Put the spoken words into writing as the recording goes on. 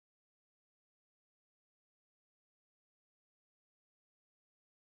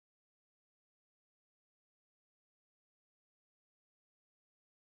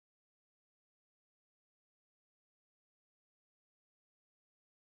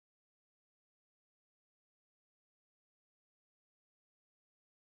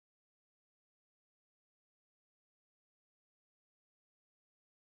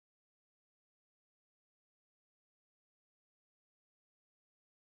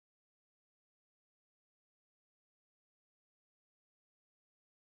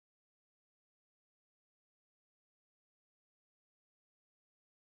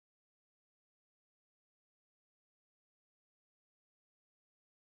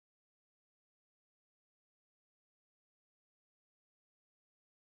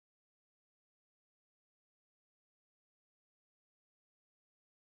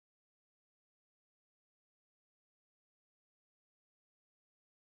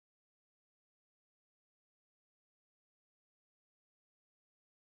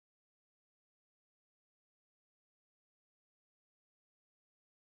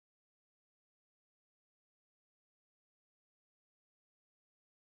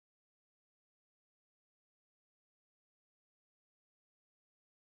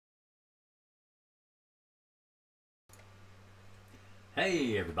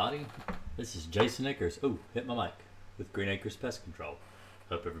Hey everybody, this is Jason Akers. Oh, hit my mic with Akers Pest Control.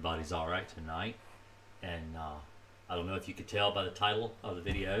 Hope everybody's alright tonight. And I don't know if you could tell by the title of the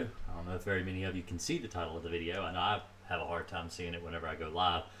video. I don't know if very many of you can see the title of the video. I know I have a hard time seeing it whenever I go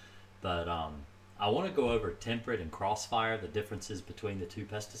live. But I want to go over Temprid and Crossfire, the differences between the two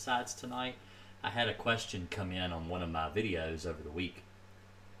pesticides tonight. I had a question come in on one of my videos over the week.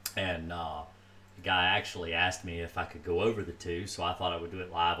 And the guy actually asked me if I could go over the two, so I thought I would do it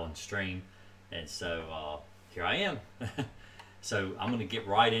live on stream. And so here I am. So I'm going to get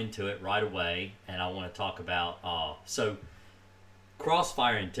right into it right away, and I want to talk about so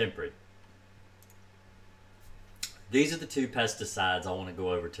Crossfire and Temprid. These are the two pesticides I want to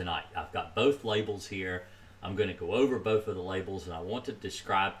go over tonight. I've got both labels here. I'm going to go over both of the labels, and I want to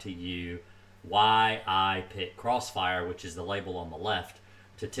describe to you why I picked Crossfire, which is the label on the left,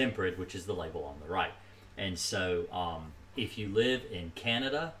 to Temprid, which is the label on the right. And so if you live in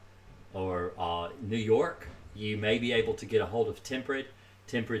Canada or New York, you may be able to get a hold of Temprid.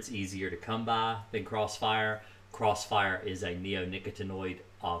 Temprid's easier to come by than Crossfire. Crossfire is a neonicotinoid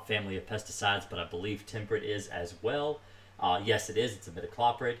family of pesticides, but I believe Temprid is as well. Yes, it is. It's a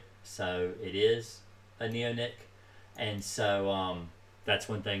metacloprid, so it is a neonic. And so that's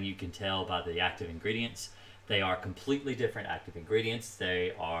one thing you can tell by the active ingredients. They are completely different active ingredients.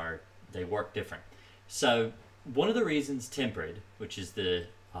 They work different. So one of the reasons Temprid, which is the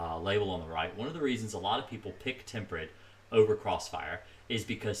label on the right, one of the reasons a lot of people pick Temprid over Crossfire is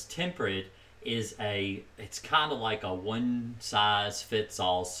because Temprid is it's kind of like a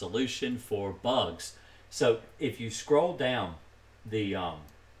one-size-fits-all solution for bugs. So if you scroll down the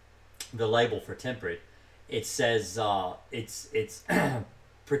label for Temprid, it says it's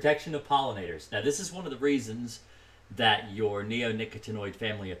protection of pollinators. Now, this is one of the reasons that your neonicotinoid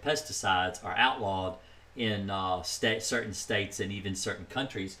family of pesticides are outlawed in certain states and even certain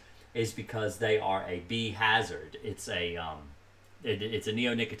countries, is because they are a bee hazard. It's a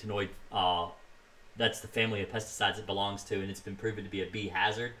neonicotinoid. That's the family of pesticides it belongs to, and it's been proven to be a bee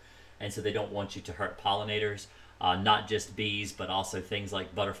hazard. And so they don't want you to hurt pollinators, not just bees, but also things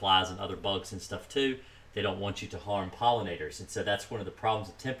like butterflies and other bugs and stuff too. They don't want you to harm pollinators, and so that's one of the problems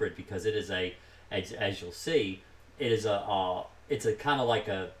with Temprid, because it is as you'll see, it's a kind of like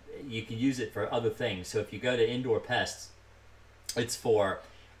you can use it for other things. So if you go to indoor pests, it's for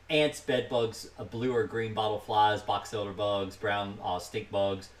ants, bed bugs, blue or green bottle flies, box elder bugs, brown stink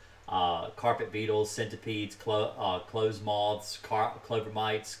bugs, carpet beetles, centipedes, clothes moths, clover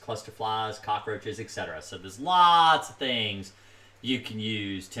mites, cluster flies, cockroaches, etc. So there's lots of things you can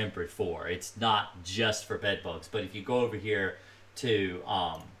use Temprid for. It's not just for bed bugs. But if you go over here to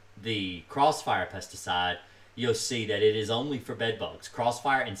the Crossfire pesticide, you'll see that it is only for bed bugs.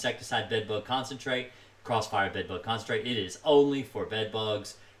 Crossfire insecticide bed bug concentrate, Crossfire bed bug concentrate. It is only for bed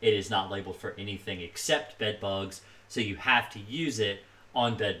bugs. It is not labeled for anything except bed bugs. So you have to use it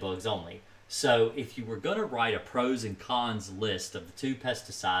on bed bugs only. So if you were going to write a pros and cons list of the two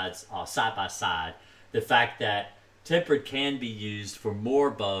pesticides side by side, the fact that Temprid can be used for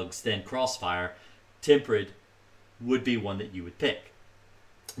more bugs than Crossfire, Temprid would be one that you would pick.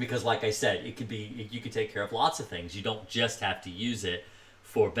 Because like I said, you could take care of lots of things. You don't just have to use it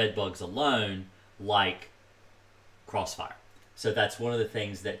for bed bugs alone like Crossfire. So that's one of the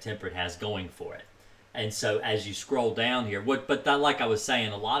things that Temprid has going for it. And so as you scroll down here, like I was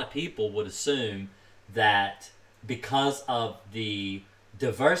saying, a lot of people would assume that because of the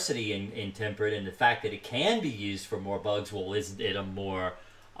diversity in Temprid and the fact that it can be used for more bugs, well, isn't it a better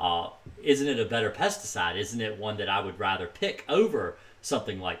pesticide? Isn't it one that I would rather pick over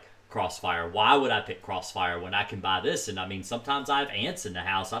something like Crossfire? Why would I pick Crossfire when I can buy this? And I mean, sometimes I have ants in the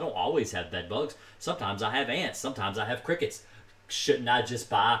house. I don't always have bed bugs. Sometimes I have ants. Sometimes I have crickets. Shouldn't I just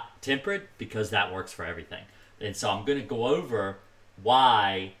buy Temprid? Because that works for everything. And so I'm going to go over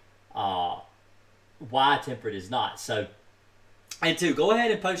why Temprid is not. So, and two, go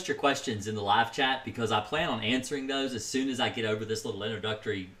ahead and post your questions in the live chat, because I plan on answering those as soon as I get over this little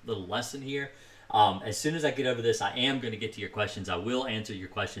introductory little lesson here. As soon as I get over this, I am going to get to your questions. I will answer your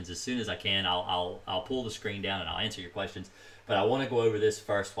questions as soon as I can. I'll pull the screen down and I'll answer your questions. But I want to go over this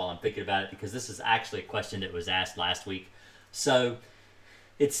first while I'm thinking about it, because this is actually a question that was asked last week. So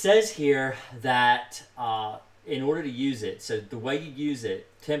it says here that in order to use it, so the way you use it,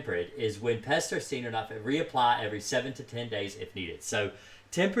 Temprid, is when pests are seen enough, reapply every 7 to 10 days if needed. So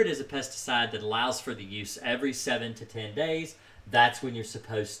Temprid is a pesticide that allows for the use every 7 to 10 days. That's when you're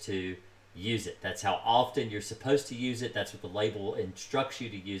supposed to use it. That's how often you're supposed to use it. That's what the label instructs you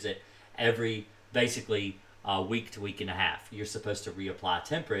to use it. Every, basically, week to week and a half, you're supposed to reapply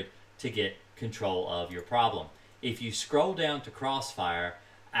Temprid to get control of your problem. if you scroll down to Crossfire,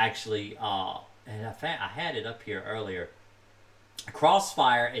 actually, and I had it up here earlier,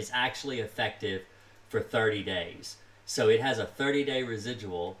 Crossfire is actually effective for 30 days. So it has a 30-day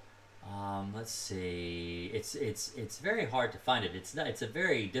residual. Let's see. It's very hard to find it. It's a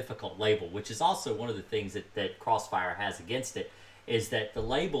very difficult label, which is also one of the things that Crossfire has against it, is that the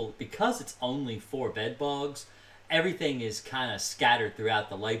label, because it's only for bed bugs, everything is kind of scattered throughout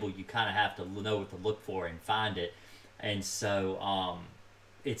the label. You kind of have to know what to look for and find it. And so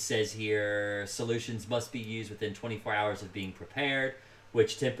it says here, solutions must be used within 24 hours of being prepared,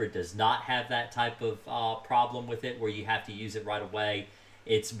 which Temprid does not have that type of problem with it, where you have to use it right away.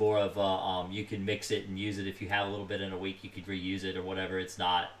 It's more of a, you can mix it and use it. If you have a little bit in a week, you could reuse it or whatever. It's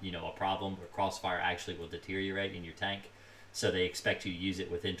not, a problem. But Crossfire actually will deteriorate in your tank, so they expect you to use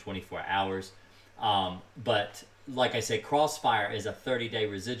it within 24 hours. But like I said, Crossfire is a 30-day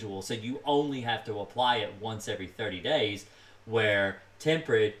residual, so you only have to apply it once every 30 days, where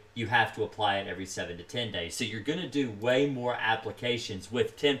Temprid, you have to apply it every 7 to 10 days. So you're going to do way more applications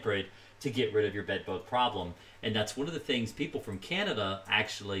with Temprid to get rid of your bedbug problem. And that's one of the things people from Canada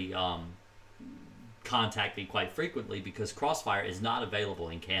actually contact me quite frequently, because Crossfire is not available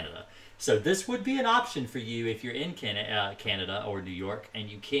in Canada. So this would be an option for you if you're in Canada or New York and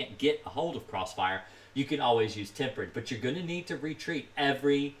you can't get a hold of Crossfire. You can always use Temprid, but you're going to need to retreat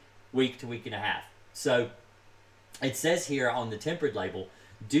every week to week and a half. So it says here on the Temprid label,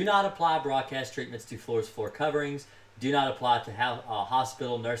 do not apply broadcast treatments to floor coverings. Do not apply to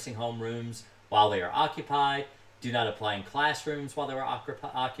hospital, nursing home rooms while they are occupied. Do not apply in classrooms while they are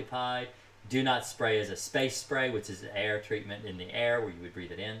occupied. Do not spray as a space spray, which is an air treatment in the air where you would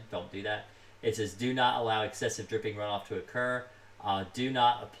breathe it in. Don't do that. It says do not allow excessive dripping runoff to occur. Do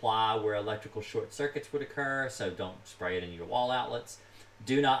not apply where electrical short circuits would occur, so don't spray it in your wall outlets.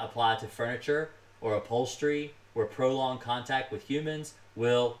 Do not apply to furniture or upholstery where prolonged contact with humans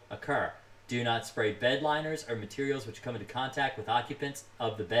will occur. Do not spray bed liners or materials which come into contact with occupants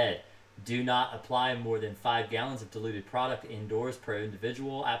of the bed. Do not apply more than 5 gallons of diluted product indoors per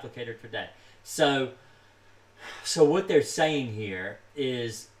individual applicator per day. So what they're saying here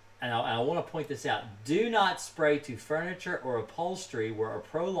is, and I want to point this out, do not spray to furniture or upholstery where a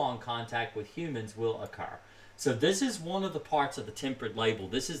prolonged contact with humans will occur. So this is one of the parts of the Temprid label.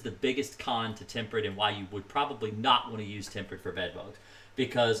 This is the biggest con to Temprid and why you would probably not want to use Temprid for bed bugs.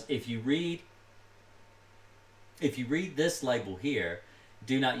 Because if you read this label here,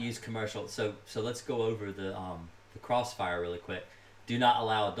 do not use commercial. So let's go over the Crossfire really quick. Do not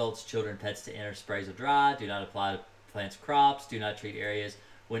allow adults, children, pets to enter, sprays or dry. Do not apply to plants, crops. Do not treat areas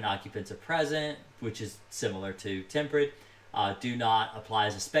when occupants are present, which is similar to Temprid. Do not apply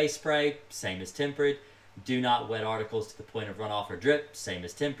as a space spray, same as Temprid. Do not wet articles to the point of runoff or drip, same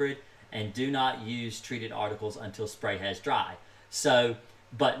as Temprid. And do not use treated articles until spray has dried. So,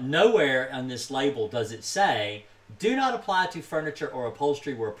 but nowhere on this label does it say, do not apply to furniture or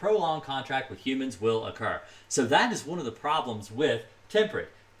upholstery where prolonged contact with humans will occur. So that is one of the problems with Temprid,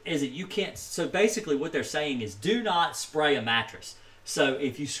 is that you can't, so basically what they're saying is do not spray a mattress. So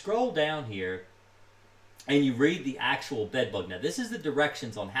if you scroll down here and you read the actual bedbug, now this is the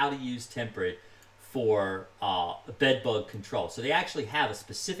directions on how to use Temprid for bedbug control. So they actually have a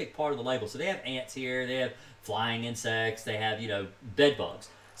specific part of the label. So they have ants here, they have flying insects, they have, bed bugs.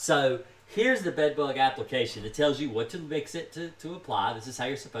 So here's the bedbug application. It tells you what to mix it to apply. This is how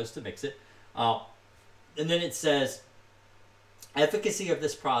you're supposed to mix it. And then it says, efficacy of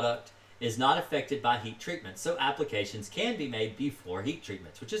this product is not affected by heat treatments. So applications can be made before heat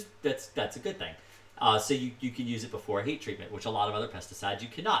treatments, which is, that's a good thing. So you can use it before a heat treatment, which a lot of other pesticides you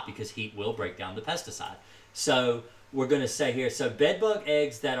cannot, because heat will break down the pesticide. So we're going to say here, so bedbug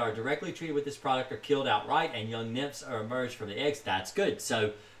eggs that are directly treated with this product are killed outright and young nymphs are emerged from the eggs. That's good.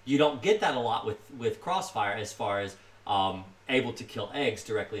 So you don't get that a lot with Crossfire as far as able to kill eggs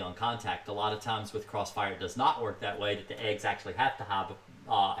directly on contact. A lot of times with Crossfire it does not work that way, that the eggs actually have to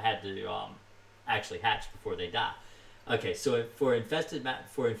actually hatch before they die. Okay, so for infested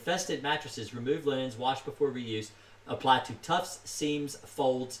mattresses, remove linens, wash before reuse, apply to tufts, seams,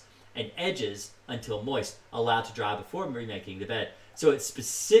 folds, and edges until moist, allow to dry before remaking the bed. So it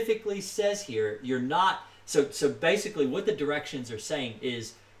specifically says here, you're not, so basically what the directions are saying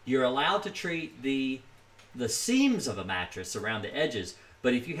is you're allowed to treat the seams of a mattress around the edges,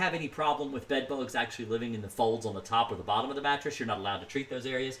 but if you have any problem with bed bugs actually living in the folds on the top or the bottom of the mattress, you're not allowed to treat those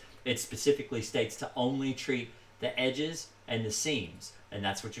areas. It specifically states to only treat the edges and the seams, and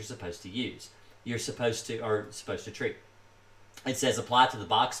that's what you're supposed to use. You're supposed to treat. It says apply to the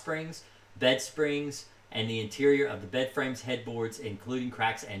box springs, bed springs, and the interior of the bed frames, headboards, including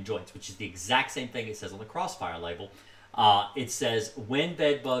cracks and joints, which is the exact same thing it says on the Crossfire label. It says, when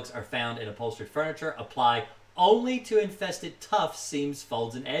bed bugs are found in upholstered furniture, apply only to infested tufts, seams,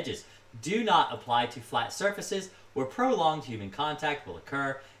 folds, and edges. Do not apply to flat surfaces where prolonged human contact will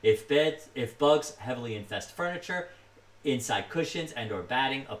occur. If bugs heavily infest furniture, inside cushions and or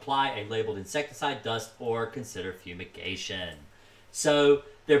batting, apply a labeled insecticide, dust, or consider fumigation. So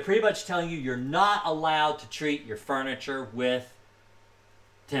they're pretty much telling you you're not allowed to treat your furniture with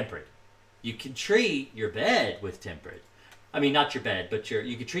Temprid. You can treat your bed with Temprid. I mean, not your bed, but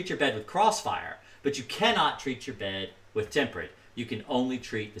you can treat your bed with Crossfire, but you cannot treat your bed with Temprid. You can only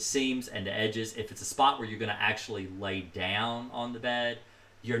treat the seams and the edges. If it's a spot where you're going to actually lay down on the bed,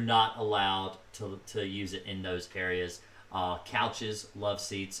 you're not allowed to use it in those areas. Couches, love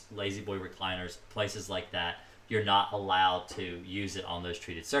seats, lazy boy recliners, places like that, you're not allowed to use it on those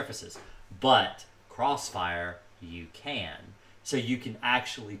treated surfaces. But Crossfire, you can. So you can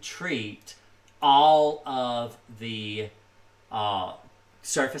actually treat all of the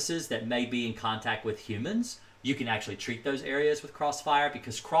surfaces that may be in contact with humans. You can actually treat those areas with Crossfire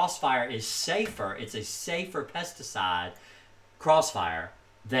because Crossfire is safer. It's a safer pesticide, Crossfire,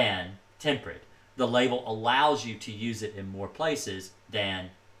 than Temprid. The label allows you to use it in more places than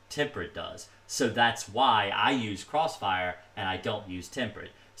Temprid does. So that's why I use Crossfire and I don't use Temprid.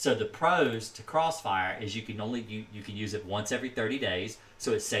 So the pros to Crossfire is you can use it once every 30 days,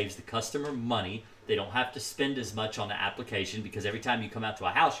 so it saves the customer money. They don't have to spend as much on the application because every time you come out to a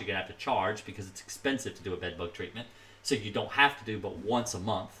house, you're going to have to charge because it's expensive to do a bed bug treatment. So you don't have to do but once a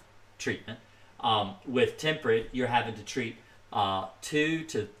month treatment. With Temprid, you're having to treat 2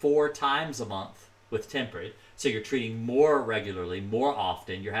 to 4 times a month with Temprid. So you're treating more regularly, more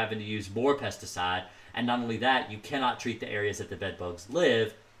often. You're having to use more pesticide. And not only that, you cannot treat the areas that the bed bugs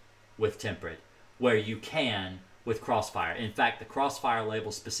live with Temprid, where you can with Crossfire. In fact, the Crossfire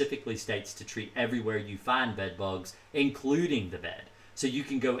label specifically states to treat everywhere you find bed bugs, including the bed. So you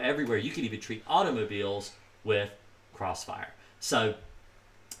can go everywhere. You can even treat automobiles with Crossfire. So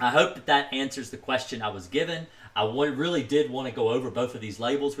I hope that answers the question I was given. I really did want to go over both of these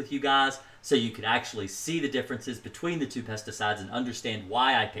labels with you guys so you could actually see the differences between the two pesticides and understand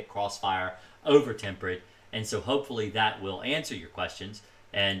why I picked Crossfire over Temprid. And so hopefully that will answer your questions.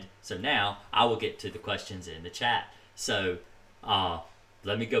 And so now I will get to the questions in the chat. So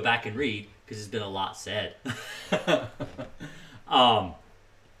let me go back and read because there's been a lot said. So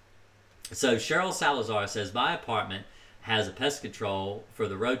Cheryl Salazar says, my apartment has a pest control for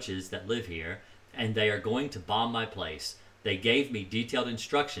the roaches that live here, and they are going to bomb my place. They gave me detailed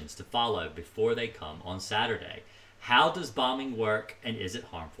instructions to follow before they come on Saturday. How does bombing work, and is it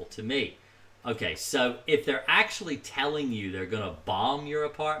harmful to me? Okay, so if they're actually telling you they're going to bomb your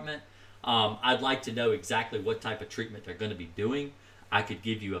apartment, I'd like to know exactly what type of treatment they're going to be doing. I could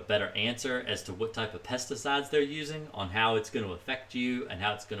give you a better answer as to what type of pesticides they're using, on how it's going to affect you and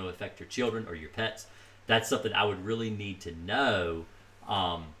how it's going to affect your children or your pets. That's something I would really need to know,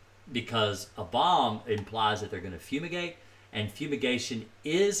 because a bomb implies that they're going to fumigate, and fumigation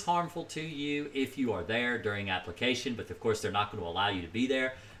is harmful to you if you are there during application, but of course they're not going to allow you to be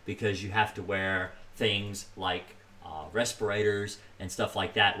there because you have to wear things like respirators and stuff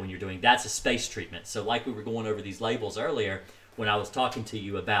like that when you're doing, that's a space treatment. So like we were going over these labels earlier, when I was talking to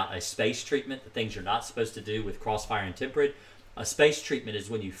you about a space treatment, the things you're not supposed to do with Crossfire and Temprid, a space treatment is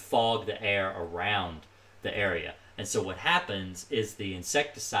when you fog the air around the area. And so what happens is the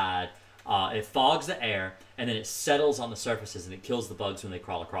insecticide, it fogs the air and then it settles on the surfaces and it kills the bugs when they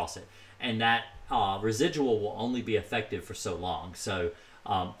crawl across it. And that residual will only be effective for so long. So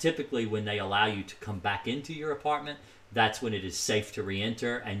typically when they allow you to come back into your apartment, that's when it is safe to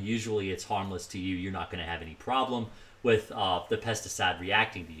re-enter, and usually it's harmless to you. You're not going to have any problem with the pesticide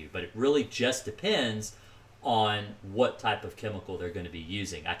reacting to you. But it really just depends on what type of chemical they're going to be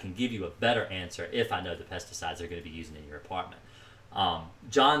using. I can give you a better answer if I know the pesticides they're going to be using in your apartment.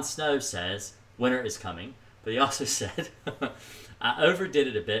 John Snow says, winter is coming, but he also said, I overdid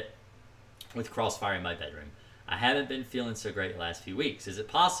it a bit with Crossfire in my bedroom. I haven't been feeling so great the last few weeks. Is it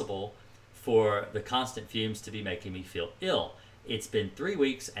possible for the constant fumes to be making me feel ill? It's been 3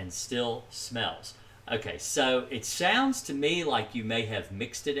 weeks and still smells. Okay, so it sounds to me like you may have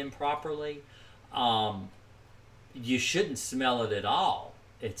mixed it improperly. You shouldn't smell it at all.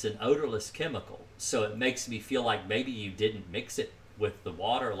 It's an odorless chemical. So it makes me feel like maybe you didn't mix it with the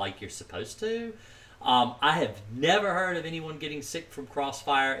water like you're supposed to. I have never heard of anyone getting sick from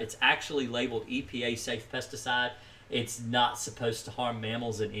Crossfire. It's actually labeled EPA safe pesticide. It's not supposed to harm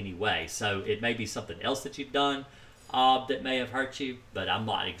mammals in any way. So it may be something else that you've done that may have hurt you, but I'm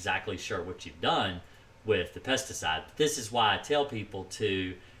not exactly sure what you've done. with the pesticide. But this is why I tell people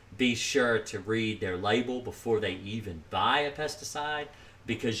to be sure to read their label before they even buy a pesticide,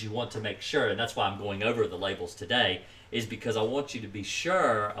 because you want to make sure, and that's why I'm going over the labels today, is because I want you to be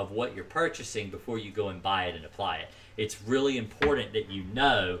sure of what you're purchasing before you go and buy it and apply it. It's really important that you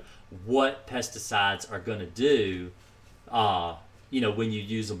know what pesticides are going to do, when you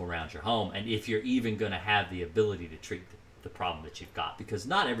use them around your home, and if you're even going to have the ability to treat the problem that you've got. Because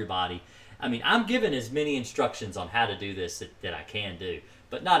not everybody, I'm given as many instructions on how to do this that I can do,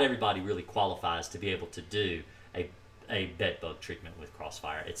 but not everybody really qualifies to be able to do a bed bug treatment with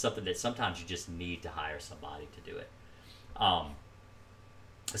Crossfire. It's something that sometimes you just need to hire somebody to do it.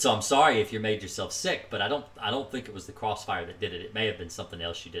 So I'm sorry if you made yourself sick, but I don't think it was the Crossfire that did it. It may have been something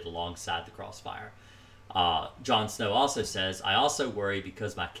else you did alongside the Crossfire. John Snow also says, I also worry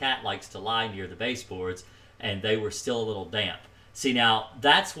because my cat likes to lie near the baseboards and they were still a little damp. See, now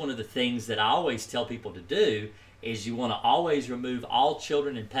that's one of the things that I always tell people to do, is you want to always remove all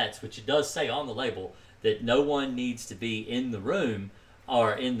children and pets, which it does say on the label that no one needs to be in the room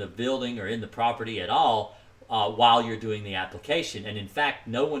or in the building or in the property at all while you're doing the application. And in fact,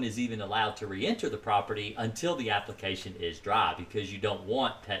 no one is even allowed to re-enter the property until the application is dry, because you don't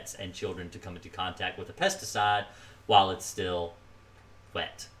want pets and children to come into contact with a pesticide while it's still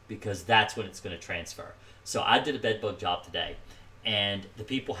wet, because that's when it's going to transfer. So I did a bed bug job today, and the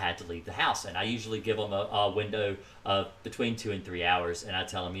people had to leave the house, and I usually give them a window of between 2 and 3 hours, and I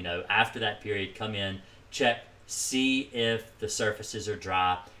tell them, after that period, come in, check, see if the surfaces are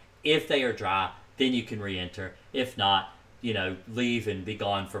dry. If they are dry, then you can re-enter. If not, leave and be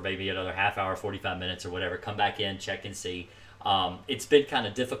gone for maybe another half hour, 45 minutes or whatever. Come back in, check and see. It's been kind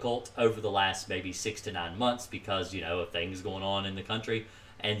of difficult over the last maybe 6 to 9 months because, of things going on in the country.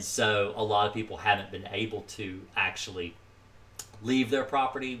 And so a lot of people haven't been able to actually leave their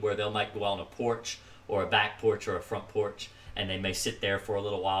property, where they might go on a porch or a back porch or a front porch, and they may sit there for a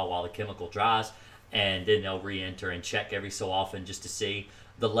little while the chemical dries, and then they'll re-enter and check every so often just to see.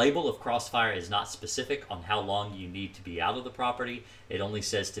 The label of Crossfire is not specific on how long you need to be out of the property. It only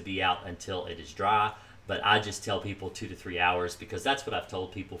says to be out until it is dry, but I just tell people 2 to 3 hours, because that's what I've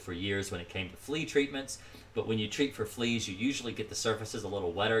told people for years when it came to flea treatments. But when you treat for fleas, you usually get the surfaces a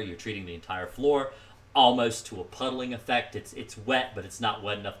little wetter. You're treating the entire floor almost to a puddling effect. It's wet, but it's not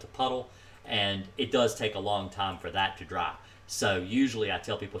wet enough to puddle, and it does take a long time for that to dry. So usually I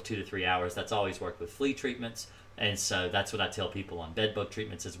tell people 2 to 3 hours. That's always worked with flea treatments, and so that's what I tell people on bed bug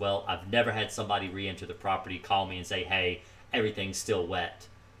treatments as well. I've never had somebody re-enter the property, call me and say, hey, everything's still wet.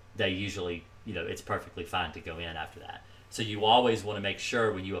 They usually, it's perfectly fine to go in after that. So you always want to make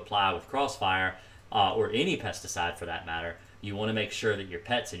sure when you apply with Crossfire, or any pesticide for that matter, you want to make sure that your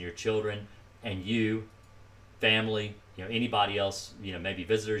pets and your children and you, family, anybody else, maybe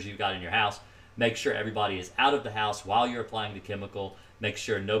visitors you've got in your house, make sure everybody is out of the house while you're applying the chemical. Make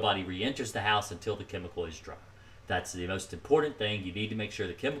sure nobody re-enters the house until the chemical is dry. That's the most important thing. You need to make sure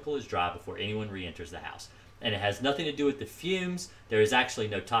the chemical is dry before anyone re-enters the house. And it has nothing to do with the fumes. There is actually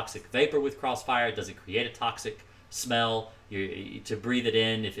no toxic vapor with Crossfire. It doesn't create a toxic smell. To breathe it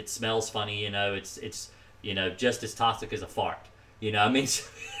in, if it smells funny, it's just as toxic as a fart.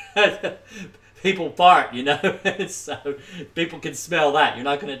 People fart, so people can smell that. You're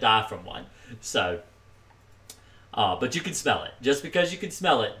not going to die from one. So, but you can smell it. Just because you can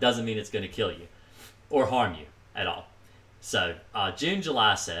smell it doesn't mean it's going to kill you or harm you at all. So, June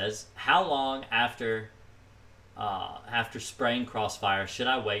July says, how long after spraying Crossfire should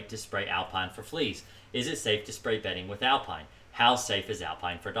I wait to spray Alpine for fleas? Is it safe to spray bedding with Alpine? How safe is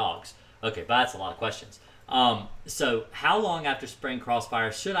Alpine for dogs? Okay, but that's a lot of questions. So how long after spraying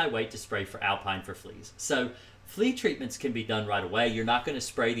Crossfire should I wait to spray for Alpine for fleas? So flea treatments can be done right away. You're not going to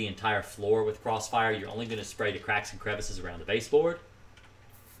spray the entire floor with Crossfire. You're only going to spray the cracks and crevices around the baseboard.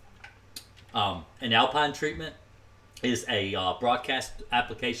 An Alpine treatment is a broadcast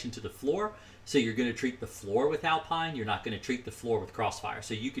application to the floor. So you're going to treat the floor with Alpine. You're not going to treat the floor with Crossfire.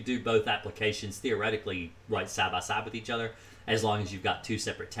 So you could do both applications theoretically right side by side with each other, as long as you've got 2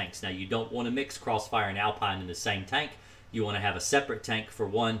 separate tanks. Now, you don't want to mix Crossfire and Alpine in the same tank. You want to have a separate tank for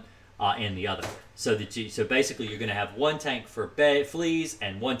one and the other. So basically, you're going to have one tank for fleas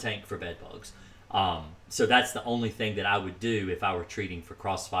and one tank for bed bugs. So that's the only thing that I would do if I were treating for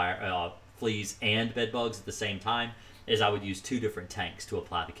Crossfire, fleas and bed bugs at the same time, is I would use 2 different tanks to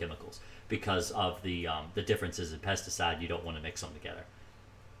apply the chemicals, because of the differences in pesticide. You don't want to mix them together.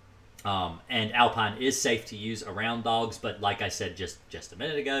 And Alpine is safe to use around dogs, but like I said just a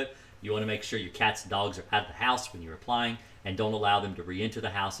minute ago, you want to make sure your cats and dogs are out of the house when you're applying, and don't allow them to re-enter the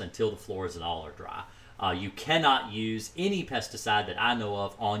house until the floors and all are dry. You cannot use any pesticide that I know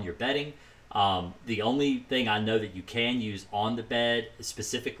of on your bedding. The only thing I know that you can use on the bed,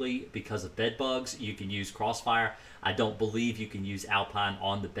 specifically because of bed bugs, you can use Crossfire. I don't believe you can use Alpine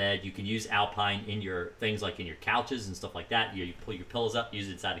on the bed. You can use Alpine in your things like in your couches and stuff like that. You pull your pillows up, use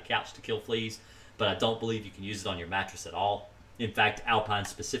it inside the couch to kill fleas, but I don't believe you can use it on your mattress at all. In fact, Alpine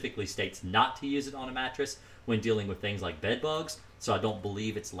specifically states not to use it on a mattress when dealing with things like bed bugs, so I don't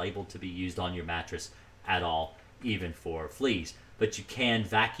believe it's labeled to be used on your mattress at all, even for fleas. But you can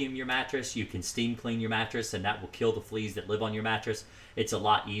vacuum your mattress, you can steam clean your mattress, and that will kill the fleas that live on your mattress. It's a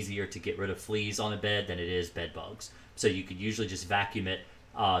lot easier to get rid of fleas on a bed than it is bed bugs. So you could usually just vacuum it,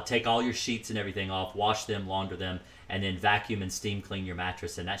 take all your sheets and everything off, wash them, launder them, and then vacuum and steam clean your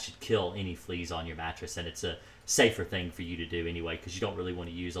mattress, and that should kill any fleas on your mattress. And it's a safer thing for you to do anyway, because you don't really want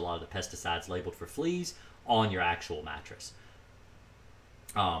to use a lot of the pesticides labeled for fleas on your actual mattress.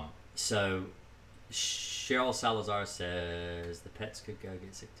 So Cheryl Salazar says the pets could go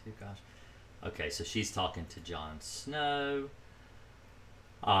get sick too. Gosh. Okay, so she's talking to Jon Snow.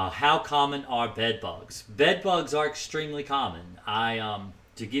 How common are bed bugs? Bed bugs are extremely common.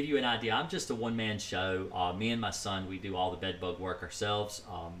 To give you an idea, I'm just a one-man show. Me and my son, we do all the bed bug work ourselves.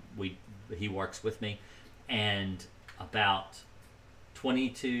 He works with me, and about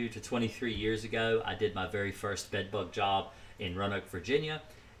 22 to 23 years ago, I did my very first bed bug job in Roanoke, Virginia,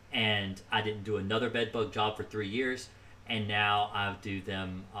 and I didn't do another bed bug job for 3 years, and now I do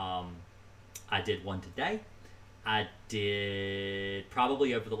them. I did one today. I did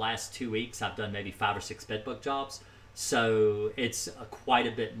probably over the last 2 weeks, I've done maybe 5 or 6 bed bug jobs. So it's quite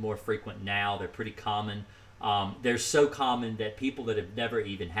a bit more frequent now. They're pretty common. They're so common that people that have never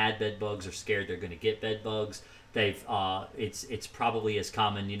even had bed bugs are scared they're going to get bed bugs. It's probably as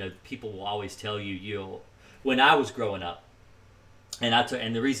common. You know, people will always tell you, when I was growing up,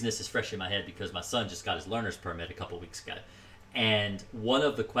 and the reason this is fresh in my head because my son just got his learner's permit a couple weeks ago. And one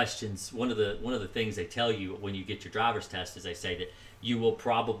of the questions, one of the things they tell you when you get your driver's test is they say that you will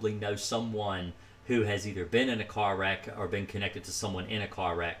probably know someone who has either been in a car wreck or been connected to someone in a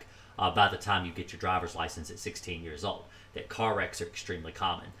car wreck by the time you get your driver's license at 16 years old. That car wrecks are extremely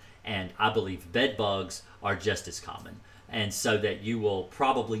common. And I believe bed bugs are just as common. And so that you will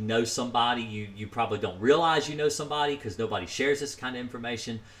probably know somebody. You probably don't realize you know somebody because nobody shares this kind of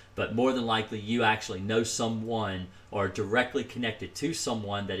information. But more than likely, you actually know someone or are directly connected to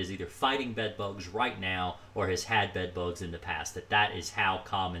someone that is either fighting bed bugs right now or has had bed bugs in the past. That is how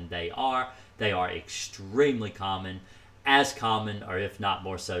common they are. They are extremely common, as common, or if not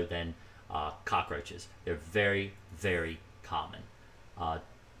more so than cockroaches. They're very, very common.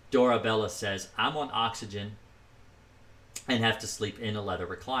 Dorabella says, I'm on oxygen and have to sleep in a leather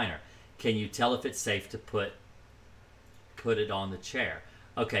recliner. Can you tell if it's safe to put it on the chair?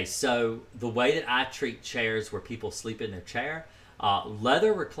 Okay, so the way that I treat chairs where people sleep in their chair,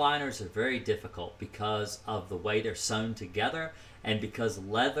 leather recliners are very difficult because of the way they're sewn together, and because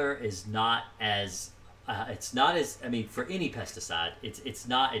leather is not as, I mean, for any pesticide,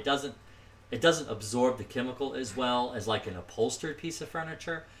 it doesn't absorb the chemical as well as like an upholstered piece of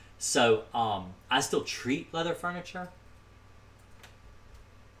furniture. So I still treat leather furniture.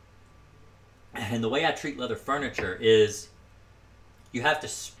 And the way I treat leather furniture is you have to,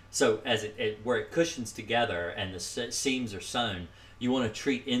 so as where it cushions together and the seams are sewn, you want to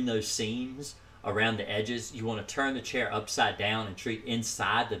treat in those seams around the edges. You want to turn the chair upside down and treat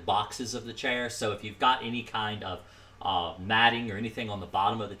inside the boxes of the chair. So if you've got any kind of matting or anything on the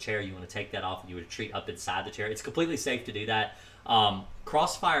bottom of the chair, you want to take that off and you would treat up inside the chair. It's completely safe to do that.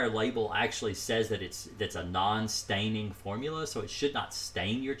 Crossfire label actually says that that's a non-staining formula, so it should not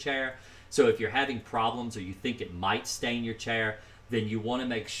stain your chair. So if you're having problems or you think it might stain your chair, then you want to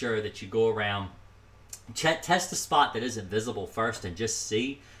make sure that you go around, test the spot that isn't visible first and just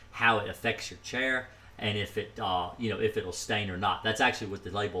see how it affects your chair and if it, if it'll stain or not. That's actually what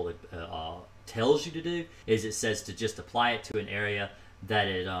the label tells you to do, is it says to just apply it to an area that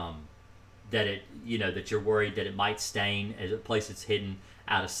that you're worried that it might stain, as a place that's hidden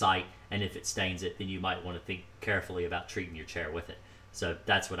out of sight, and if it stains it, then you might want to think carefully about treating your chair with it. So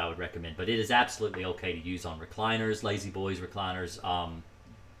that's what I would recommend. But it is absolutely okay to use on recliners, lazy boys recliners,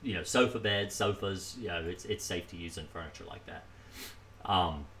 sofa beds, sofas. It's safe to use in furniture like that.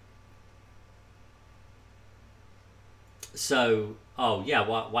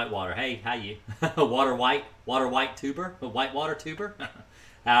 Whitewater. Hey, how you? White tuber, whitewater tuber.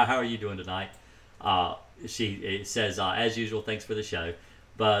 How are you doing tonight? It says, as usual, thanks for the show.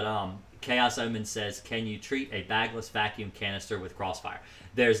 But Chaos Omen says, can you treat a bagless vacuum canister with Crossfire?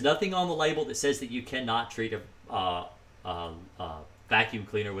 There's nothing on the label that says that you cannot treat a vacuum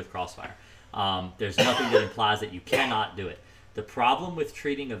cleaner with Crossfire. There's nothing that implies that you cannot do it. The problem with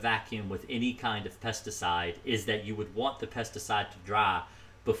treating a vacuum with any kind of pesticide is that you would want the pesticide to dry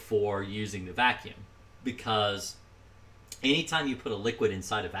before using the vacuum, because anytime you put a liquid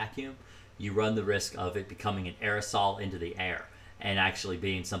inside a vacuum, you run the risk of it becoming an aerosol into the air and actually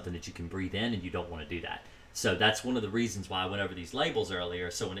being something that you can breathe in, and you don't want to do that. So that's one of the reasons why I went over these labels earlier.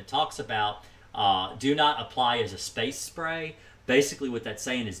 So when it talks about do not apply as a space spray, basically what that's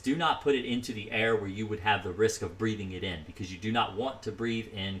saying is do not put it into the air where you would have the risk of breathing it in, because you do not want to breathe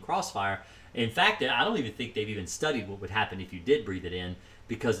in Crossfire. In fact, I don't even think they've even studied what would happen if you did breathe it in,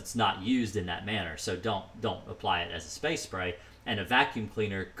 because it's not used in that manner. So don't apply it as a space spray. And a vacuum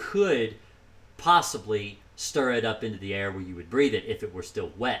cleaner could possibly stir it up into the air where you would breathe it if it were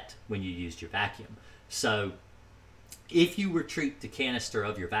still wet when you used your vacuum. So if you retreat the canister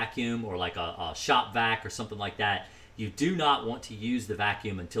of your vacuum, or like a shop vac or something like that, you do not want to use the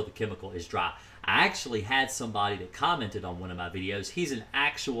vacuum until the chemical is dry. I actually had somebody that commented on one of my videos. He's an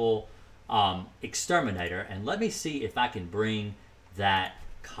actual exterminator, and let me see if I can bring that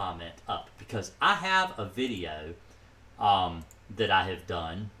comment up, because I have a video that I have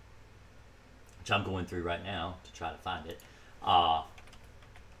done, which I'm going through right now to try to find it.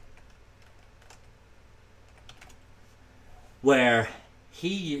 Where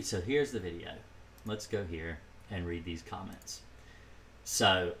so here's the video. Let's go here and read these comments.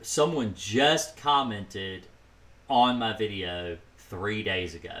 So someone just commented on my video 3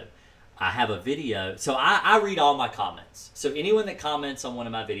 days ago. I have a video. So I read all my comments. So anyone that comments on one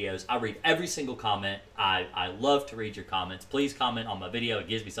of my videos, I read every single comment. I love to read your comments. Please comment on my video. It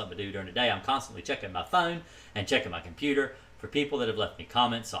gives me something to do during the day. I'm constantly checking my phone and checking my computer for people that have left me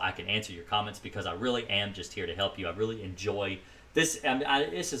comments so I can answer your comments, because I really am just here to help you. I really enjoy this.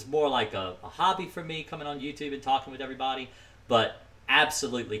 This is more like a hobby for me, coming on YouTube and talking with everybody. But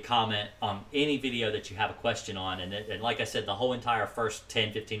absolutely comment on any video that you have a question on. And like I said, the whole entire first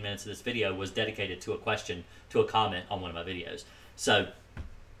 10-15 minutes of this video was dedicated to a question, to a comment on one of my videos. So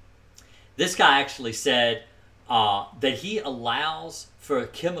this guy actually said that he allows for a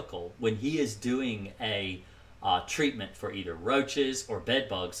chemical when he is doing a treatment for either roaches or bed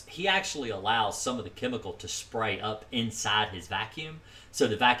bugs. He actually allows some of the chemical to spray up inside his vacuum, so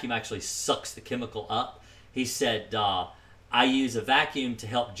the vacuum actually sucks the chemical up. He said, I use a vacuum to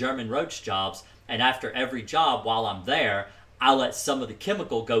help German roach jobs, and after every job while I'm there, I let some of the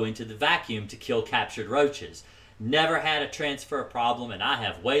chemical go into the vacuum to kill captured roaches. Never had a transfer problem, and I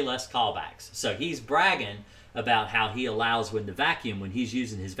have way less callbacks. So he's bragging about how he allows, when he's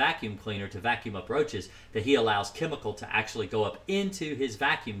using his vacuum cleaner to vacuum up roaches, that he allows chemical to actually go up into his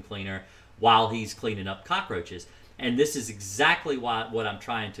vacuum cleaner while he's cleaning up cockroaches. And this is exactly what I'm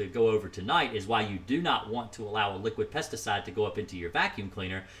trying to go over tonight, is why you do not want to allow a liquid pesticide to go up into your vacuum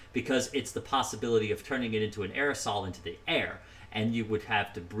cleaner, because it's the possibility of turning it into an aerosol into the air, and you would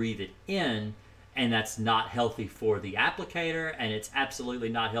have to breathe it in, and that's not healthy for the applicator, and it's absolutely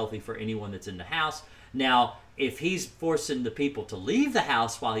not healthy for anyone that's in the house. Now, if he's forcing the people to leave the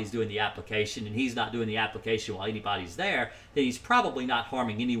house while he's doing the application, and he's not doing the application while anybody's there, then he's probably not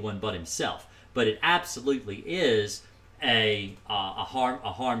harming anyone but himself. But it absolutely is a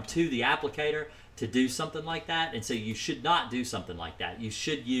harm to the applicator to do something like that, and so you should not do something like that. You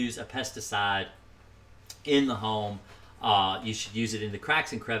should use a pesticide in the home. You should use it in the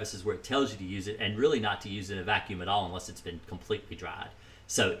cracks and crevices where it tells you to use it, and really not to use it in a vacuum at all unless it's been completely dried.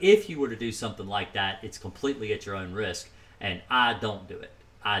 So if you were to do something like that, it's completely at your own risk, and I don't do it.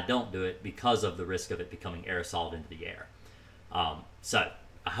 I don't do it because of the risk of it becoming aerosoled into the air. So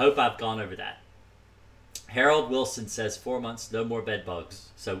I hope I've gone over that. Harold Wilson says 4 months, no more bed bugs.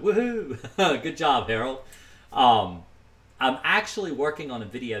 So woohoo! Good job, Harold. I'm actually working on a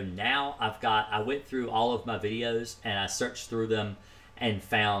video now. I went through all of my videos and I searched through them and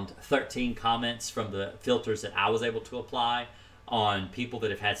found 13 comments from the filters that I was able to apply on people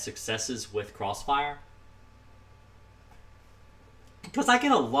that have had successes with Crossfire. Because I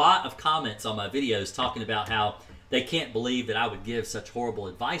get a lot of comments on my videos talking about how they can't believe that I would give such horrible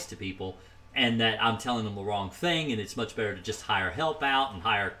advice to people, and that I'm telling them the wrong thing, and it's much better to just hire help out and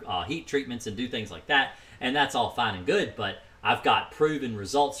hire heat treatments and do things like that. And that's all fine and good, but I've got proven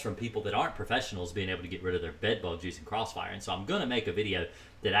results from people that aren't professionals being able to get rid of their bed bugs using Crossfire. And so I'm going to make a video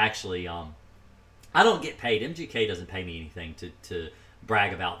that actually, I don't get paid. MGK doesn't pay me anything to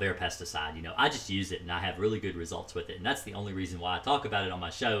brag about their pesticide. You know, I just use it and I have really good results with it. And that's the only reason why I talk about it on my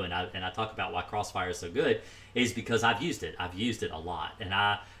show, and I talk about why Crossfire is so good, is because I've used it. I've used it a lot, and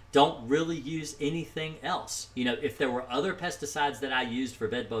I don't really use anything else. You know, if there were other pesticides that I used for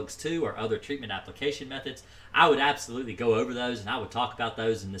bed bugs too, or other treatment application methods, I would absolutely go over those and I would talk about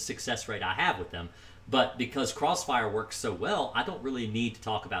those and the success rate I have with them. But because Crossfire works so well, I don't really need to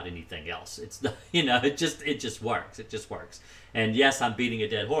talk about anything else. It's you know, it just works. It just works. And yes, I'm beating a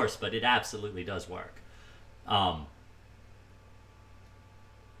dead horse, but it absolutely does work.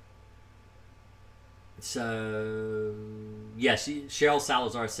 So yes, Cheryl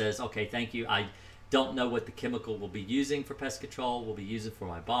Salazar says, okay, thank you. I don't know what the chemical we'll be using for pest control. We'll be using for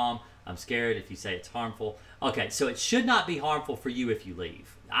my bomb. I'm scared if you say it's harmful. Okay, so it should not be harmful for you if you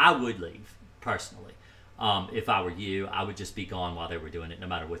leave. I would leave, personally. If I were you, I would just be gone while they were doing it, no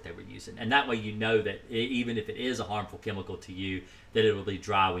matter what they were using. And that way you know that even if it is a harmful chemical to you, that it will be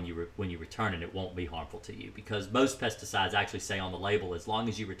dry when you return and it won't be harmful to you. Because most pesticides actually say on the label, as long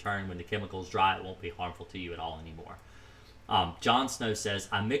as you return when the chemical is dry, it won't be harmful to you at all anymore. John Snow says,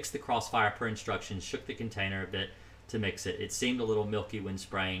 I mixed the Crossfire per instructions, shook the container a bit to mix it. It seemed a little milky when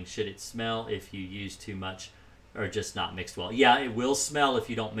spraying. Should it smell if you use too much or just not mixed well? Yeah, it will smell if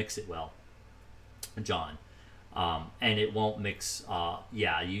you don't mix it well, John. And it won't mix.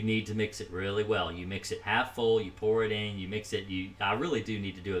 Yeah, you need to mix it really well. You mix it half full, you pour it in, you mix it. I really do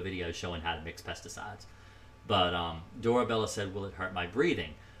need to do a video showing how to mix pesticides. But Dorabella said, will it hurt my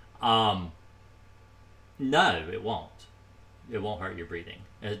breathing? No, it won't. It won't hurt your breathing.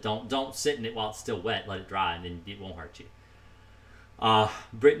 Don't sit in it while it's still wet. Let it dry, and then it won't hurt you.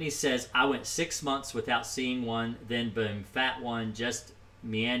 Brittany says, I went 6 months without seeing one. Then boom, fat one, just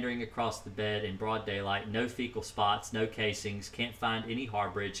meandering across the bed in broad daylight. No fecal spots, no casings. Can't find any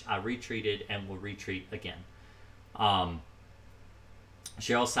harborage. I retreated and will retreat again.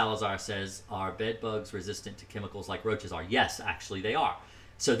 Cheryl Salazar says, are bed bugs resistant to chemicals like roaches are? Yes, actually they are.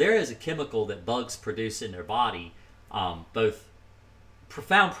 So there is a chemical that bugs produce in their body, both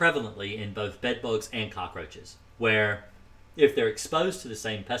found prevalently in both bed bugs and cockroaches, where if they're exposed to the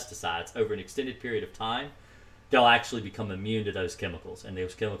same pesticides over an extended period of time, they'll actually become immune to those chemicals, and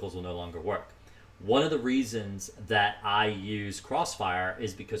those chemicals will no longer work. One of the reasons that I use Crossfire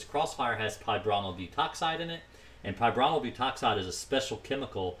is because Crossfire has pibronyl butoxide in it, and pibronyl butoxide is a special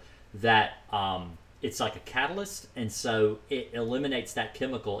chemical that it's like a catalyst, and so it eliminates that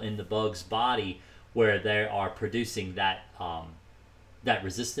chemical in the bug's body where they are producing that that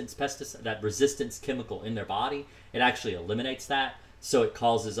resistance chemical in their body. It actually eliminates that, so it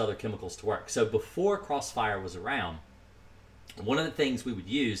causes other chemicals to work. So before Crossfire was around, one of the things we would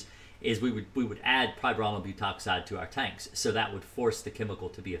use is we would add pibronyl butoxide to our tanks, so that would force the chemical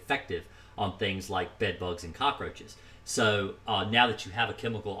to be effective on things like bed bugs and cockroaches. So now that you have a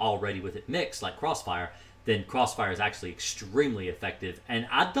chemical already with it mixed, like Crossfire, then Crossfire is actually extremely effective. And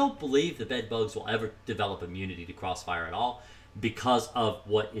I don't believe the bed bugs will ever develop immunity to Crossfire at all, because of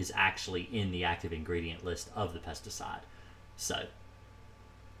what is actually in the active ingredient list of the pesticide. So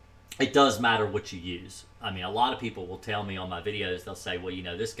it does matter what you use. I mean, a lot of people will tell me on my videos, they'll say, well, you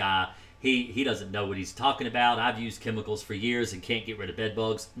know, this guy, he doesn't know what he's talking about. I've used chemicals for years and can't get rid of bed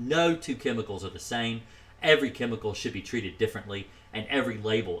bugs. No two chemicals are the same. Every chemical should be treated differently, and every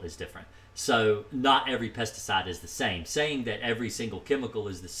label is different. So not every pesticide is the same. Saying that every single chemical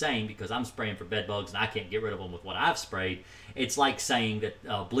is the same because I'm spraying for bed bugs and I can't get rid of them with what I've sprayed, it's like saying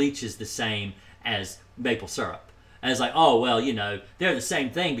that bleach is the same as maple syrup. And it's like, oh, well, you know, they're the same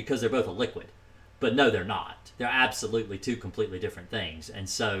thing because they're both a liquid. But no, they're not. They're absolutely two completely different things. And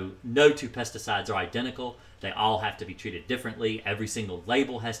so no two pesticides are identical. They all have to be treated differently. Every single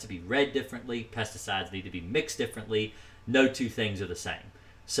label has to be read differently. Pesticides need to be mixed differently. No two things are the same.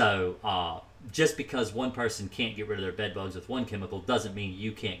 So just because one person can't get rid of their bed bugs with one chemical doesn't mean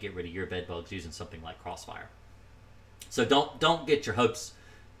you can't get rid of your bed bugs using something like Crossfire. So don't get your hopes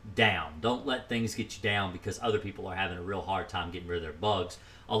down. Don't let things get you down because other people are having a real hard time getting rid of their bugs.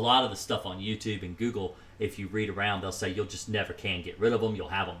 A lot of the stuff on YouTube and Google, if you read around, they'll say you'll just never can get rid of them. You'll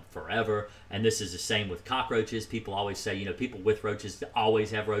have them forever. And this is the same with cockroaches. People always say, you know, people with roaches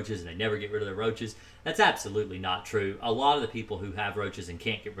always have roaches and they never get rid of their roaches. That's absolutely not true. A lot of the people who have roaches and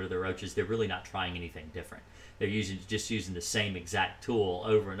can't get rid of their roaches, they're really not trying anything different. They're just using the same exact tool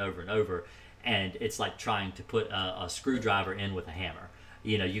over and over and over. And it's like trying to put a screwdriver in with a hammer.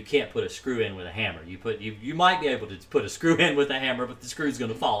 You know, you can't put a screw in with a hammer. You might be able to put a screw in with a hammer, but the screw's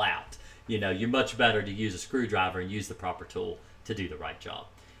going to fall out. You know, you're much better to use a screwdriver and use the proper tool to do the right job.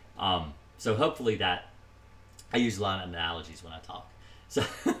 So hopefully that, I use a lot of analogies when I talk. So,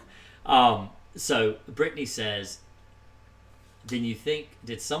 so Brittany says, then you think,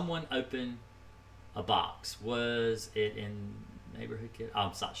 did someone open a box? Was it in Neighborhood Kid?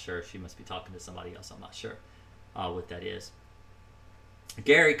 I'm not sure. She must be talking to somebody else. I'm not sure what that is.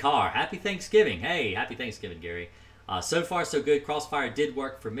 Gary Carr, happy Thanksgiving. Hey, happy Thanksgiving, Gary. So far, so good. Crossfire did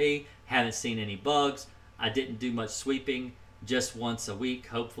work for me. Haven't seen any bugs. I didn't do much sweeping just once a week,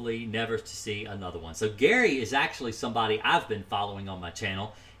 hopefully never to see another one. So Gary is actually somebody I've been following on my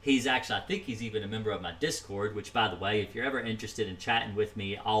channel. He's actually, I think he's even a member of my Discord, which, by the way, if you're ever interested in chatting with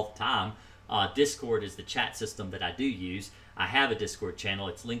me all the time, Discord is the chat system that I do use. I have a Discord channel.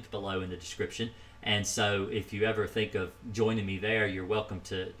 It's linked below in the description. And so if you ever think of joining me there, you're welcome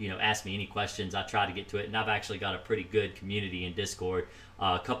to, ask me any questions. I try to get to it. And I've actually got a pretty good community in Discord.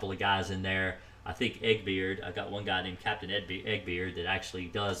 A couple of guys in there. I think Eggbeard, I got one guy named Captain Eggbeard that actually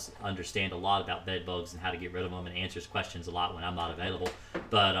does understand a lot about bed bugs and how to get rid of them and answers questions a lot when I'm not available.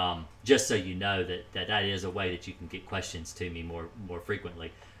 But just so you know that is a way that you can get questions to me more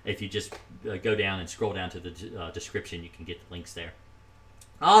frequently. If you just go down and scroll down to the description, you can get the links there.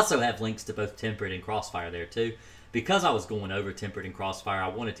 I also have links to both Temprid and Crossfire there too. Because I was going over Temprid and Crossfire, I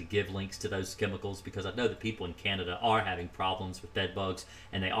wanted to give links to those chemicals because I know that people in Canada are having problems with bed bugs,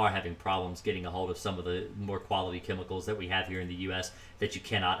 and they are having problems getting a hold of some of the more quality chemicals that we have here in the U.S. that you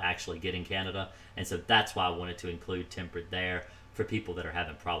cannot actually get in Canada. And so that's why I wanted to include Temprid there for people that are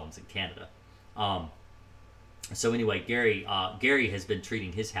having problems in Canada. So anyway, Gary has been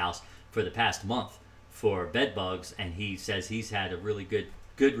treating his house for the past month for bed bugs, and he says he's had a really good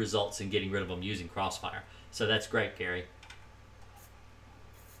results in getting rid of them using Crossfire. So that's great, Gary.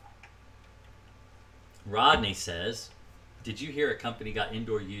 Rodney says, did you hear a company got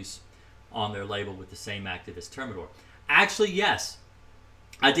indoor use on their label with the same active as Termidor? Actually, yes.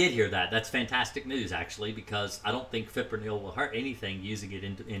 I did hear that. That's fantastic news, actually, because I don't think fipronil will hurt anything using it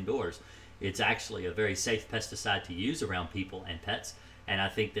indoors. It's actually a very safe pesticide to use around people and pets, and I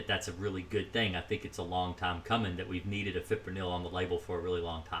think that that's a really good thing. I think it's a long time coming that we've needed a fipronil on the label for a really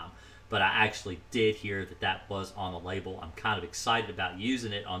long time. But I actually did hear that was on the label. I'm kind of excited about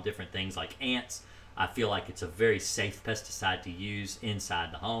using it on different things like ants. I feel like it's a very safe pesticide to use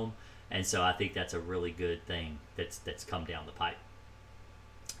inside the home, and so I think that's a really good thing that's come down the pipe.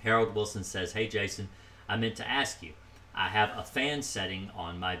 Harold Wilson says, hey Jason, I meant to ask you, I have a fan setting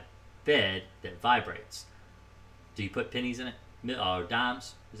on my bed that vibrates. Do you put pennies in it? Or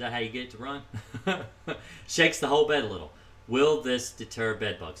dimes? Is that how you get it to run? Shakes the whole bed a little. Will this deter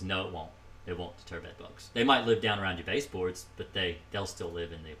bed bugs? No, it won't. It won't deter bed bugs. They might live down around your baseboards, but they'll still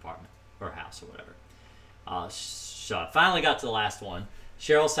live in the apartment or house or whatever. So I finally got to the last one.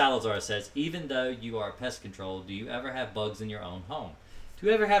 Cheryl Salazar says, even though you are pest control, do you ever have bugs in your own home? Do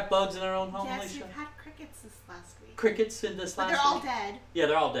you ever have bugs in our own home, Yes, Alicia? we've had crickets this last week. Crickets in this But last they're all week? dead. Yeah,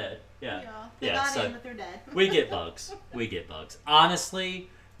 they're all dead. Yeah. They're not in, but they're dead. We get bugs. We get bugs. Honestly,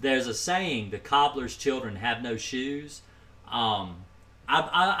 there's a saying, the cobbler's children have no shoes. I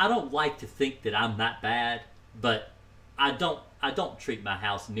don't like to think that I'm that bad, but I don't treat my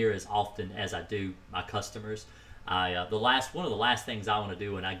house near as often as I do my customers. One of the last things I want to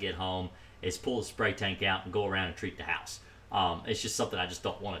do when I get home is pull the spray tank out and go around and treat the house. It's just something I just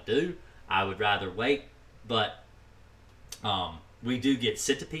don't want to do. I would rather wait, but we do get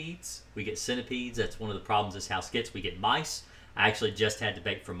centipedes. We get centipedes. That's one of the problems this house gets. We get mice. I actually just had to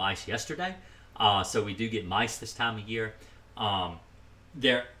bait for mice yesterday, so we do get mice this time of year. One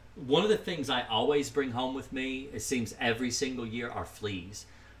of the things I always bring home with me, it seems every single year, are fleas.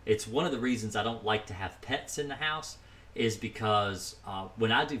 It's one of the reasons I don't like to have pets in the house, is because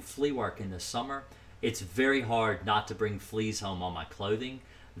when I do flea work in the summer, it's very hard not to bring fleas home on my clothing.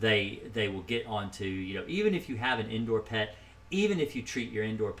 They will get onto, even if you have an indoor pet, even if you treat your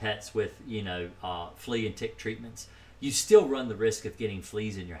indoor pets with, flea and tick treatments, you still run the risk of getting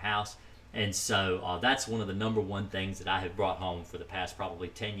fleas in your house. And so that's one of the number one things that I have brought home for the past probably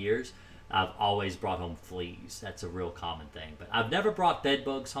 10 years. I've always brought home fleas. That's a real common thing. But I've never brought bed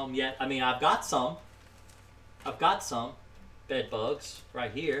bugs home yet. I mean, I've got some bed bugs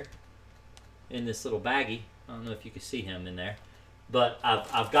right here in this little baggie. I don't know if you can see him in there. But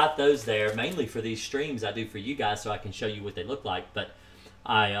I've got those there mainly for these streams I do for you guys so I can show you what they look like. But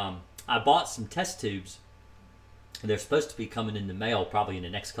I bought some test tubes. They're supposed to be coming in the mail probably in the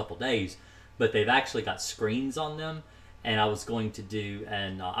next couple days, but they've actually got screens on them, and I was going to do,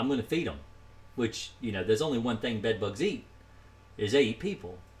 and I'm going to feed them, which, there's only one thing bed bugs eat, is they eat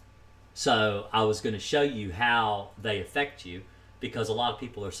people. So I was going to show you how they affect you, because a lot of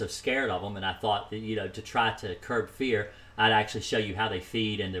people are so scared of them, and I thought that, to try to curb fear, I'd actually show you how they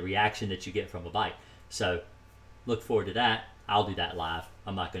feed and the reaction that you get from a bite. So look forward to that. I'll do that live.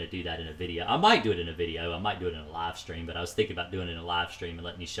 I'm not going to do that in a video. I might do it in a video. I might do it in a live stream, but I was thinking about doing it in a live stream and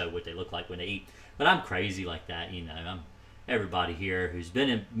letting you show what they look like when they eat. But I'm crazy like that, I'm everybody here who's been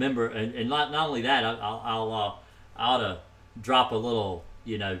a member, and not only that, I ought to drop a little,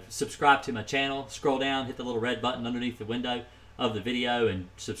 subscribe to my channel. Scroll down, hit the little red button underneath the window of the video, and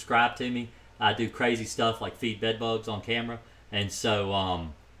subscribe to me. I do crazy stuff like feed bed bugs on camera. And so,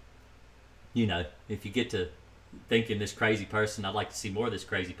 you know, if you get to thinking this crazy person, I'd like to see more of this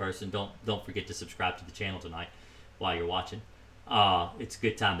crazy person, don't forget to subscribe to the channel tonight while you're watching. It's a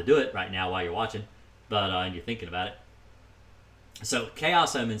good time to do it right now while you're watching, but and you're thinking about it. So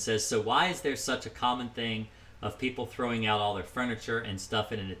Chaos Omen says, so why is there such a common thing of people throwing out all their furniture and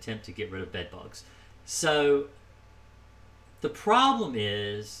stuff in an attempt to get rid of bed bugs? So the problem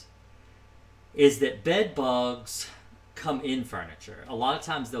is that bed bugs come in furniture. A lot of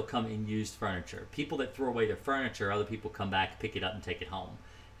times they'll come in used furniture. People that throw away their furniture, other people come back, pick it up, and take it home,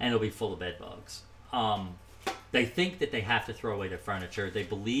 and it'll be full of bed bugs. They think that they have to throw away their furniture. They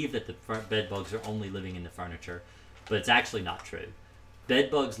believe that the bed bugs are only living in the furniture, but it's actually not true.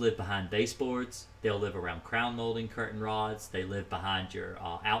 Bed bugs live behind baseboards. They'll live around crown molding curtain rods. They live behind your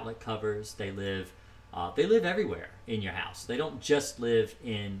outlet covers. They live everywhere in your house. They don't just live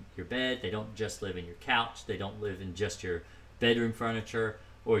in your bed. They don't just live in your couch. They don't live in just your bedroom furniture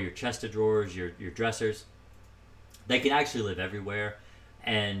or your chest of drawers, your dressers. They can actually live everywhere.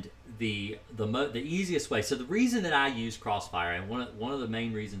 And the easiest way, so the reason that I use Crossfire, and one of the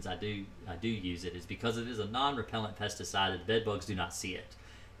main reasons I do use it, is because it is a non-repellent pesticide and bed bugs do not see it.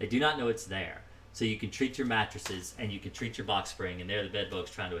 They do not know it's there. So you can treat your mattresses and you can treat your box spring, and there the bed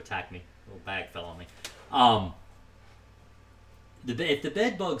bugs trying to attack me. A little bag fell on me. If the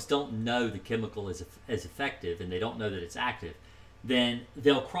bed bugs don't know the chemical is effective and they don't know that it's active, then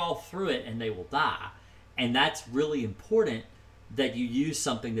they'll crawl through it and they will die. And that's really important, that you use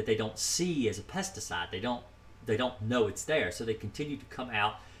something that they don't see as a pesticide. They don't know it's there, so they continue to come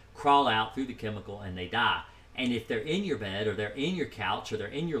out, crawl out through the chemical, and they die. And if they're in your bed, or they're in your couch, or they're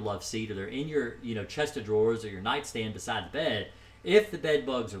in your love seat, or they're in your chest of drawers or your nightstand beside the bed, if the bed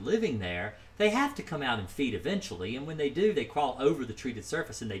bugs are living there, they have to come out and feed eventually. And when they do, they crawl over the treated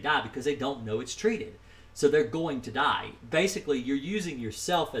surface and they die because they don't know it's treated. So they're going to die. Basically, you're using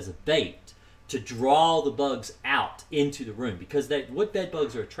yourself as a bait to draw the bugs out into the room, because what bed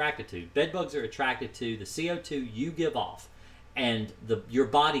bugs are attracted to. Bed bugs are attracted to the CO2 you give off and your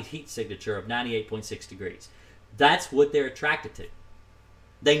body's heat signature of 98.6 degrees. That's what they're attracted to.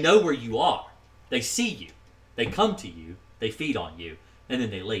 They know where you are. They see you. They come to you. They feed on you, and then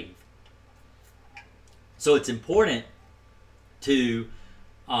they leave. So it's important to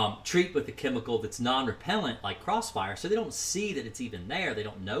treat with a chemical that's non-repellent, like Crossfire, so they don't see that it's even there. They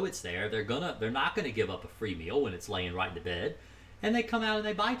don't know it's there. They're not gonna give up a free meal when it's laying right in the bed, and they come out and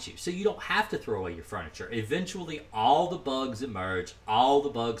they bite you. So you don't have to throw away your furniture. Eventually, all the bugs emerge, all the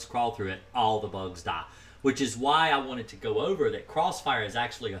bugs crawl through it, all the bugs die. Which is why I wanted to go over that Crossfire is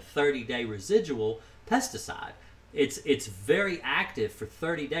actually a 30-day residual pesticide. It's very active for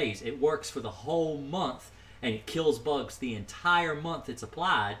 30 days. It works for the whole month, and it kills bugs the entire month it's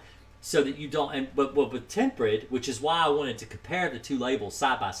applied, so that you don't. But with Temprid, which is why I wanted to compare the two labels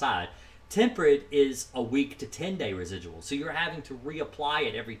side by side, Temprid is a week to 10-day residual. So you're having to reapply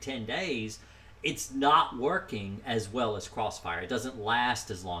it every 10 days. It's not working as well as Crossfire. It doesn't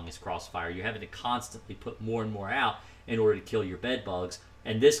last as long as Crossfire. You're having to constantly put more and more out in order to kill your bed bugs.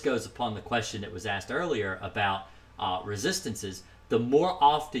 And this goes upon the question that was asked earlier about resistances. The more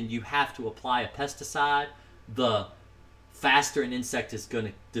often you have to apply a pesticide, the faster an insect is going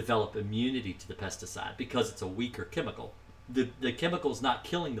to develop immunity to the pesticide, because it's a weaker chemical. The chemical is not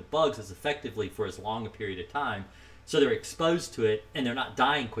killing the bugs as effectively for as long a period of time, so they're exposed to it and they're not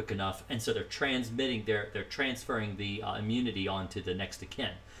dying quick enough, and so they're transferring the immunity onto the next of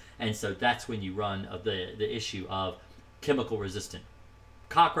kin. And so that's when you run the issue of chemical resistant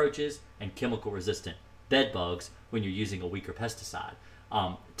cockroaches and chemical resistant bed bugs when you're using a weaker pesticide.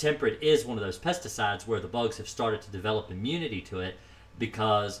 Temprid is one of those pesticides where the bugs have started to develop immunity to it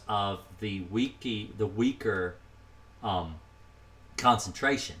because of the weaker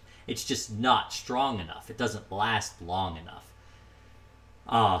concentration. It's just not strong enough. It doesn't last long enough.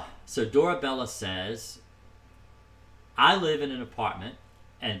 So Dorabella says, I live in an apartment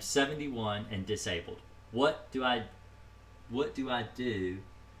and am 71 and disabled. What do I do?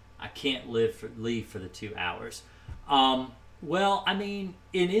 I can't leave for the 2 hours. Well, I mean,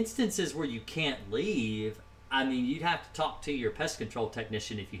 in instances where you can't leave, I mean, you'd have to talk to your pest control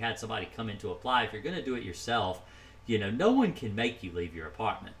technician if you had somebody come in to apply. If you're going to do it yourself, no one can make you leave your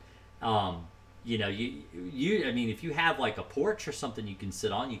apartment. I mean, if you have like a porch or something you can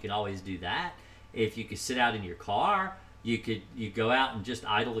sit on, you can always do that. If you could sit out in your car, you go out and just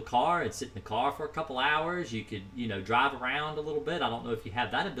idle the car and sit in the car for a couple hours. You could, drive around a little bit. I don't know if you have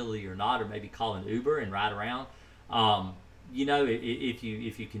that ability or not, or maybe call an Uber and ride around.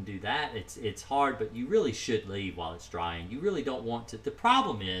 If you can do that, it's hard, but you really should leave while it's drying. You really don't want to. The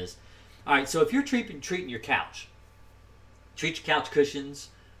problem is, all right, so if you're treating your couch, treat your couch cushions,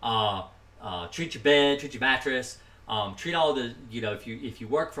 treat your bed, treat your mattress, treat all the, if you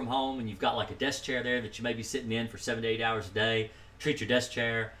work from home and you've got like a desk chair there that you may be sitting in for 7 to 8 hours a day, treat your desk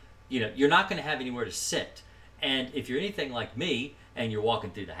chair. You're not going to have anywhere to sit. And if you're anything like me and you're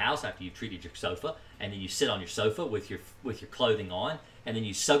walking through the house after you've treated your sofa, and then you sit on your sofa with your clothing on, and then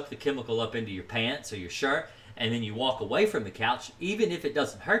you soak the chemical up into your pants or your shirt, and then you walk away from the couch, even if it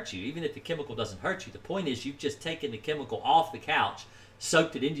doesn't hurt you, even if the chemical doesn't hurt you, the point is you've just taken the chemical off the couch,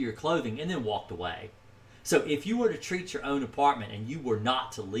 soaked it into your clothing, and then walked away. So if you were to treat your own apartment and you were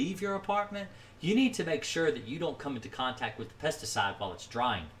not to leave your apartment, you need to make sure that you don't come into contact with the pesticide while it's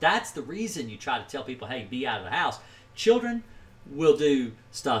drying. That's the reason you try to tell people, hey, be out of the house. Children will do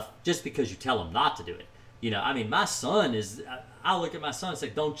stuff just because you tell them not to do it. My son is, I look at my son and say,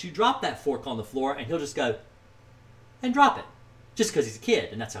 don't you drop that fork on the floor, and he'll just go and drop it. Just because he's a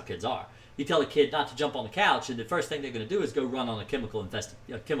kid, and that's how kids are. You tell a kid not to jump on the couch, and the first thing they're going to do is go run on a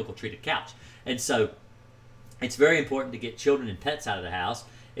chemical-treated couch. And so it's very important to get children and pets out of the house.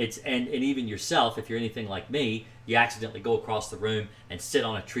 And even yourself, if you're anything like me, you accidentally go across the room and sit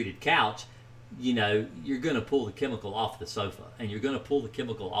on a treated couch, you're going to pull the chemical off the sofa, and you're going to pull the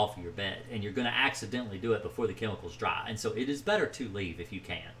chemical off of your bed, and you're going to accidentally do it before the chemicals dry. And so it is better to leave if you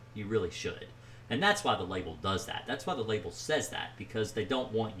can. You really should. And that's why the label does that. That's why the label says that, because they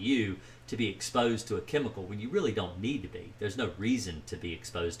don't want you to be exposed to a chemical when you really don't need to be. There's no reason to be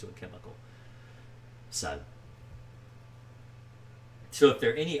exposed to a chemical. So if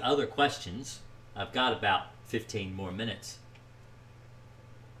there are any other questions, I've got about 15 more minutes.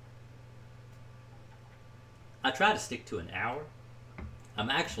 I try to stick to an hour. I'm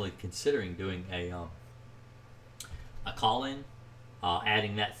actually considering doing a call-in,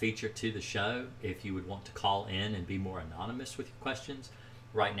 adding that feature to the show if you would want to call in and be more anonymous with your questions.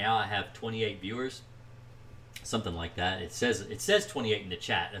 Right now I have 28 viewers, something like that. It says 28 in the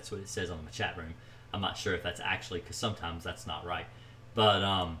chat. That's what it says on the chat room. I'm not sure if that's actually, because sometimes that's not right. But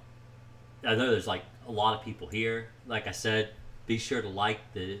I know there's like a lot of people here. Like I said, be sure to like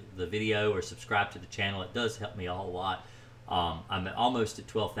the video or subscribe to the channel. It does help me a whole lot. I'm almost at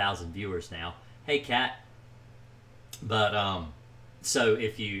 12,000 viewers now. Hey, Kat. But so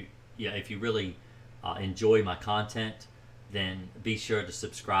if you really enjoy my content, then be sure to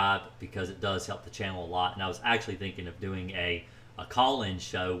subscribe, because it does help the channel a lot. And I was actually thinking of doing a call-in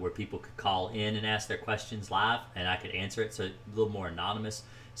show where people could call in and ask their questions live, and I could answer it, so a little more anonymous.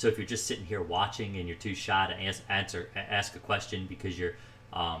 So if you're just sitting here watching and you're too shy to ask a question because you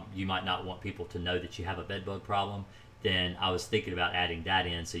might not want people to know that you have a bedbug problem, then I was thinking about adding that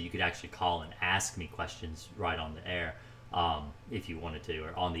in, so you could actually call and ask me questions right on the air, if you wanted to,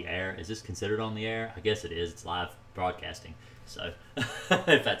 or on the air. Is this considered on the air? I guess it is. It's live broadcasting. So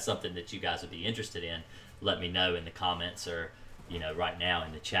if that's something that you guys would be interested in, let me know in the comments, or right now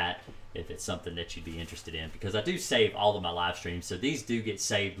in the chat, if it's something that you'd be interested in, because I do save all of my live streams, so these do get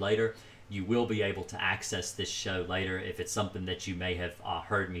saved later. You will be able to access this show later if it's something that you may have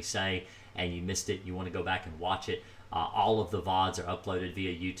heard me say and you missed it, you want to go back and watch it. All of the VODs are uploaded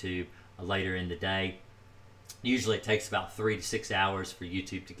via YouTube later in the day. Usually it takes about 3 to 6 hours for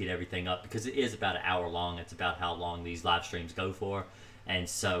YouTube to get everything up, because it is about an hour long. It's about how long these live streams go for. And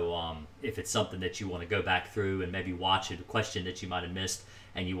so if it's something that you want to go back through and maybe watch a question that you might have missed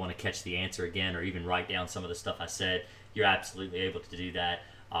and you want to catch the answer again, or even write down some of the stuff I said, you're absolutely able to do that.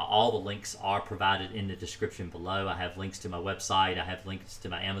 All the links are provided in the description below. I have links to my website. I have links to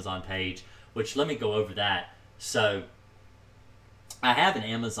my Amazon page, which, let me go over that. So I have an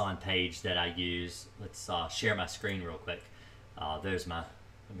Amazon page that I use. Let's share my screen real quick. Let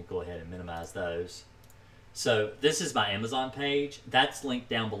me go ahead and minimize those. So this is my Amazon page. That's linked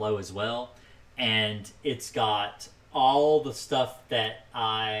down below as well. And it's got all the stuff that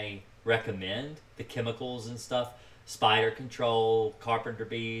I recommend, the chemicals and stuff: spider control, carpenter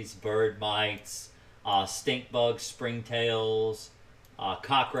bees, bird mites, stink bugs, springtails,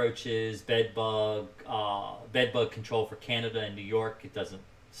 cockroaches, bedbug control for Canada and New York. It doesn't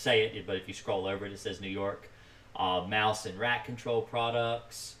say it, but if you scroll over it, it says New York. Mouse and rat control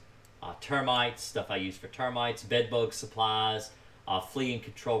products, termites, stuff I use for termites, bedbug supplies, flea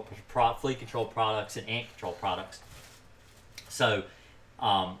control products, and ant control products. So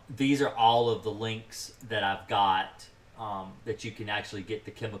these are all of the links that I've got that you can actually get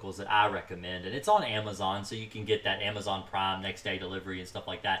the chemicals that I recommend. And it's on Amazon, so you can get that Amazon Prime next day delivery and stuff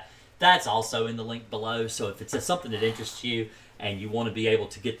like that. That's also in the link below. So if it's something that interests you and you want to be able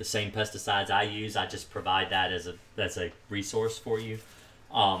to get the same pesticides I use, I just provide that as a resource for you.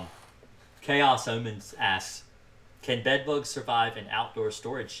 Chaos Omens asks, can bedbugs survive in outdoor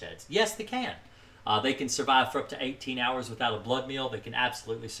storage sheds? Yes, they can. They can survive for up to 18 hours without a blood meal. They can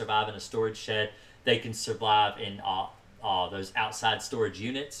absolutely survive in a storage shed. They can survive in those outside storage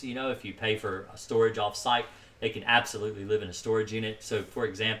units. You know, if you pay for storage off-site, they can absolutely live in a storage unit. So, for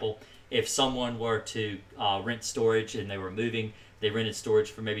example, if someone were to rent storage and they were moving, they rented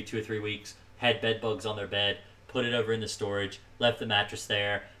storage for maybe 2 or 3 weeks, had bed bugs on their bed, put it over in the storage, left the mattress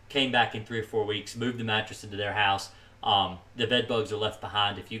there, came back in 3 or 4 weeks, moved the mattress into their house. The bed bugs are left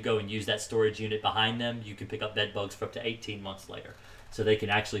behind. If you go and use that storage unit behind them, you can pick up bed bugs for up to 18 months later. So they can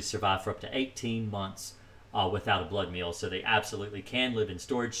actually survive for up to 18 months without a blood meal. So they absolutely can live in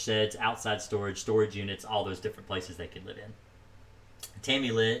storage sheds, outside storage units, all those different places they can live in.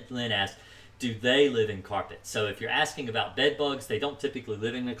 Tammy Lynn asked, do they live in carpets? So if you're asking about bed bugs, they don't typically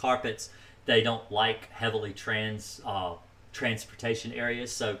live in the carpets. They don't like heavily transportation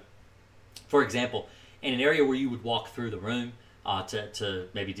areas. So, for example, in an area where you would walk through the room to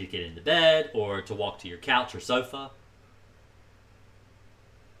maybe to get into bed or to walk to your couch or sofa,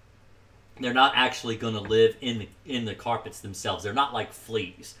 they're not actually going to live in the carpets themselves. They're not like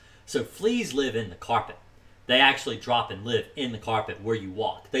fleas. So fleas live in the carpet. They actually drop and live in the carpet where you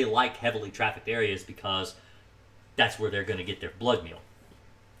walk. They like heavily trafficked areas because that's where they're going to get their blood meal.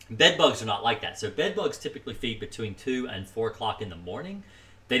 Bed bugs are not like that. So bed bugs typically feed between 2 and 4 o'clock in the morning.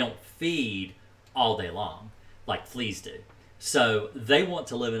 They don't feed all day long like fleas do. So they want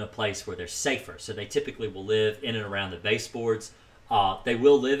to live in a place where they're safer. So they typically will live in and around the baseboards. They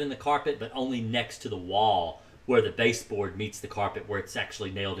will live in the carpet, but only next to the wall where the baseboard meets the carpet, where it's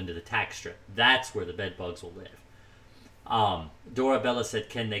actually nailed into the tack strip. That's where the bed bugs will live. Dora Bella said,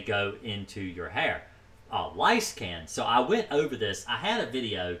 can they go into your hair? Lice can. So I went over this. I had a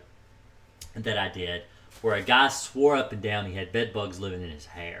video that I did where a guy swore up and down he had bed bugs living in his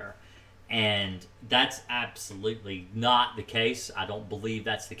hair. And that's absolutely not the case. I don't believe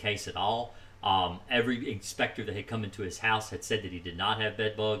that's the case at all. Every inspector that had come into his house had said that he did not have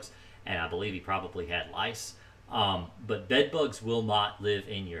bed bugs, and I believe he probably had lice. But bed bugs will not live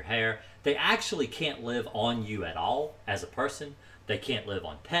in your hair. They actually can't live on you at all as a person. They can't live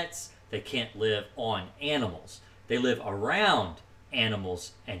on pets. They can't live on animals. They live around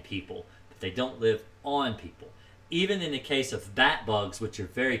animals and people, but they don't live on people. Even in the case of bat bugs, which are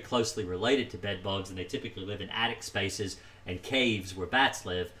very closely related to bed bugs, and they typically live in attic spaces and caves where bats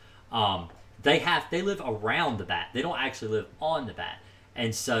live, they live around the bat. They don't actually live on the bat.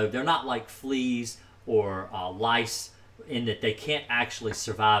 And so they're not like fleas or lice in that they can't actually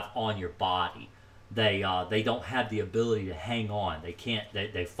survive on your body. They don't have the ability to hang on. They can't.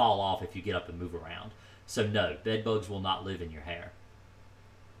 They fall off if you get up and move around. So no, bed bugs will not live in your hair.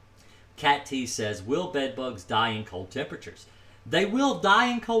 Cat T says, will bed bugs die in cold temperatures? They will die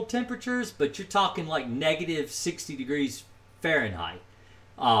in cold temperatures, but you're talking like negative 60 degrees Fahrenheit.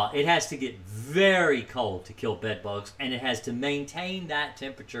 It has to get very cold to kill bed bugs, and it has to maintain that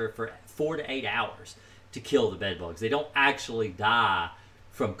temperature for 4 to 8 hours to kill the bed bugs. They don't actually die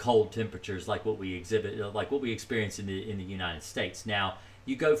from cold temperatures like what we experience in the United States. Now,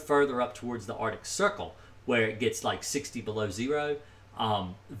 you go further up towards the Arctic Circle, where it gets like 60 below zero.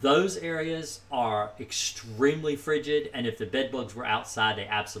 Those areas are extremely frigid, and if the bed bugs were outside, they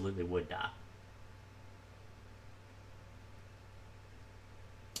absolutely would die.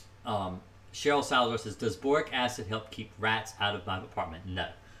 Cheryl Salazar says, does boric acid help keep rats out of my apartment? No.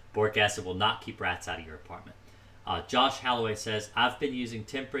 Boric acid will not keep rats out of your apartment. Josh Halloway says, I've been using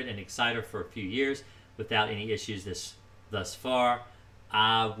Temprid and Exciter for a few years without any issues thus far.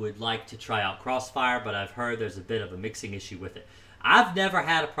 I would like to try out Crossfire, but I've heard there's a bit of a mixing issue with it. I've never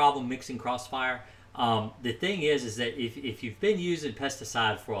had a problem mixing Crossfire. The thing is that if you've been using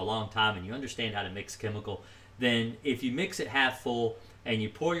pesticide for a long time and you understand how to mix chemical, then if you mix it half full and you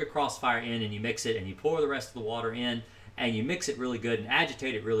pour your Crossfire in and you mix it and you pour the rest of the water in and you mix it really good and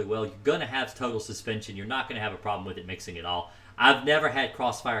agitate it really well, you're going to have total suspension. You're not going to have a problem with it mixing at all. I've never had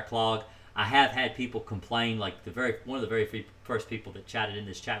Crossfire clog. I have had people complain, like one of the very first people that chatted in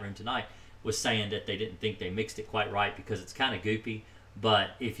this chat room tonight was saying that they didn't think they mixed it quite right because it's kind of goopy.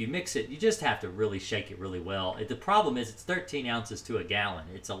 But if you mix it, you just have to really shake it really well. The problem is it's 13 ounces to a gallon.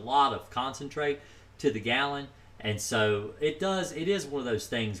 It's a lot of concentrate to the gallon. And so it is one of those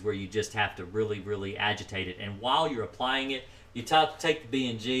things where you just have to really, really agitate it. And while you're applying it, you take the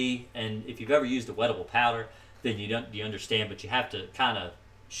B&G, and if you've ever used a wettable powder, then you understand, but you have to kind of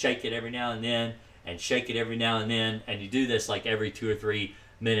shake it every now and then, and shake it every now and then, and you do this like every 2 or 3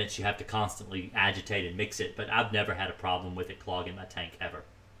 minutes. You have to constantly agitate and mix it, but I've never had a problem with it clogging my tank ever.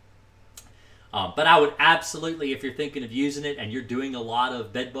 But I would absolutely, if you're thinking of using it and you're doing a lot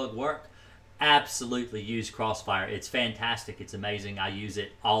of bedbug work, absolutely use Crossfire. It's fantastic. It's amazing. I use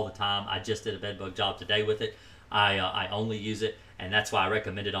it all the time. I just did a bedbug job today with it. I only use it, and that's why I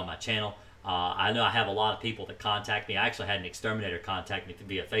recommend it on my channel. I know I have a lot of people that contact me. I actually had an exterminator contact me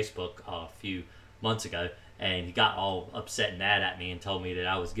via Facebook a few months ago, and he got all upset and mad at me and told me that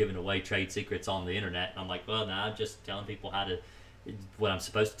I was giving away trade secrets on the internet. And I'm like, well, no, I'm just telling people what I'm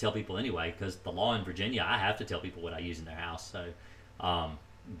supposed to tell people anyway, because the law in Virginia, I have to tell people what I use in their house. So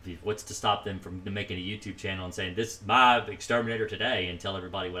what's to stop them from making a YouTube channel and saying, this is my exterminator today, and tell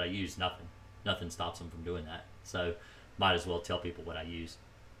everybody what I use? Nothing stops them from doing that. So might as well tell people what I use.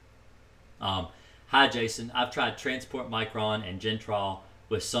 Hi, Jason. I've tried Transport Micron and Gentrol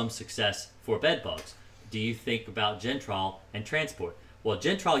with some success for bed bugs. Do you think about Gentrol and Transport? Well,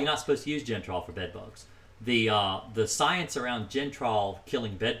 Gentrol, you're not supposed to use Gentrol for bed bugs. The science around Gentrol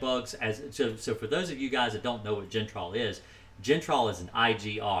killing bed bugs, so for those of you guys that don't know what Gentrol is an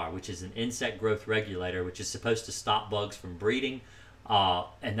IGR, which is an insect growth regulator, which is supposed to stop bugs from breeding,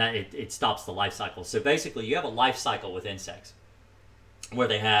 and that it stops the life cycle. So basically, you have a life cycle with insects where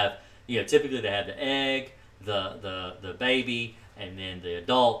they have, typically they have the egg, the baby, and then the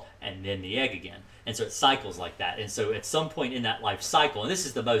adult, and then the egg again. And so it cycles like that. And so at some point in that life cycle, and this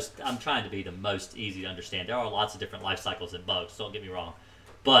is I'm trying to be the most easy to understand. There are lots of different life cycles in bugs, so don't get me wrong.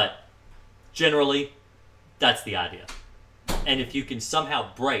 But generally, that's the idea. And if you can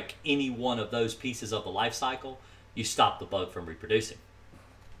somehow break any one of those pieces of the life cycle, you stop the bug from reproducing.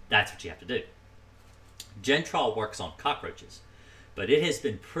 That's what you have to do. Gentrol works on cockroaches, but it has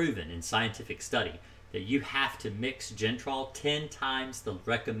been proven in scientific study that you have to mix Gentrol 10 times the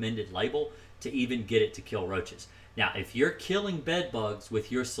recommended label to even get it to kill roaches. Now, if you're killing bed bugs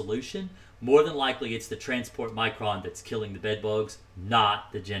with your solution, more than likely it's the Transport Micron that's killing the bed bugs,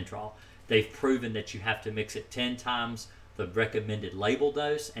 not the Gentrol. They've proven that you have to mix it 10 times the recommended label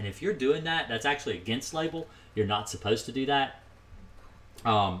dose, and if you're doing that, that's actually against label. You're not supposed to do that,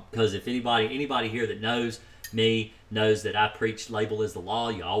 because if anybody here that knows me knows that I preach label is the law.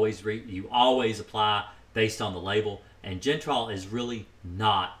 You always apply based on the label, and Gentrol is really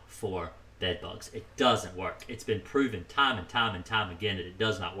not for bed bugs. It doesn't work. It's been proven time and time and time again that it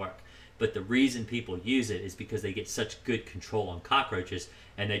does not work. But the reason people use it is because they get such good control on cockroaches,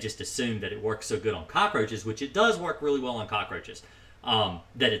 and they just assume that it works so good on cockroaches, which it does work really well on cockroaches,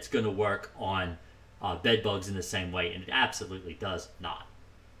 that it's going to work on bed bugs in the same way, and it absolutely does not.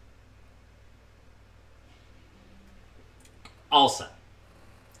 Also,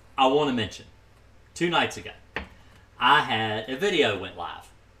 I want to mention, 2 nights ago, I had a video went live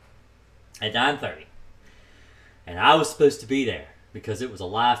at 9:30, and I was supposed to be there because it was a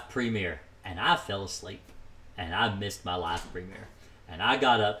live premiere, and I fell asleep, and I missed my live premiere. And I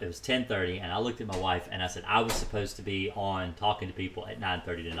got up, it was 10:30, and I looked at my wife, and I said, I was supposed to be on talking to people at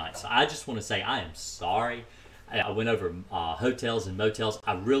 9:30 tonight. So I just want to say I am sorry. I went over hotels and motels.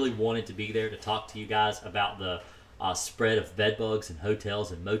 I really wanted to be there to talk to you guys about the spread of bed bugs in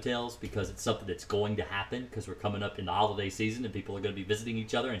hotels and motels, because it's something that's going to happen, because we're coming up in the holiday season and people are going to be visiting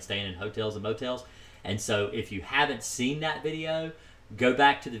each other and staying in hotels and motels. And so if you haven't seen that video, go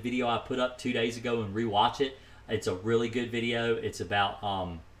back to the video I put up 2 days ago and rewatch it. It's a really good video. It's about,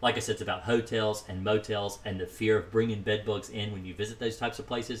 like I said, it's about hotels and motels and the fear of bringing bed bugs in when you visit those types of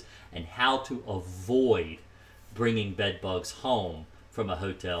places, and how to avoid bringing bed bugs home from a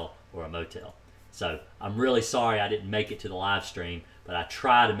hotel or a motel. So I'm really sorry I didn't make it to the live stream, but I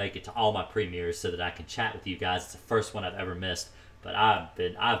try to make it to all my premieres so that I can chat with you guys. It's the first one I've ever missed, but I've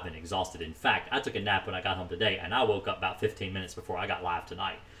been exhausted. In fact, I took a nap when I got home today, and I woke up about 15 minutes before I got live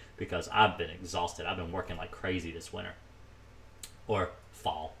tonight because I've been exhausted. I've been working like crazy this winter, or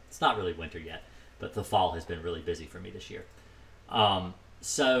fall. It's not really winter yet, but the fall has been really busy for me this year.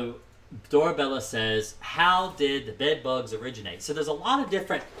 So Dorabella says, how did the bed bugs originate? So there's a lot of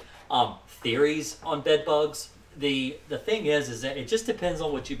different theories on bed bugs. The thing is that it just depends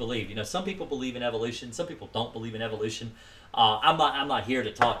on what you believe. You know, some people believe in evolution, some people don't believe in evolution. I'm not here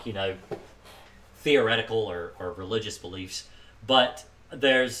to talk, theoretical or religious beliefs, but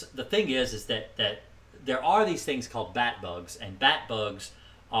the thing is that there are these things called bat bugs, and bat bugs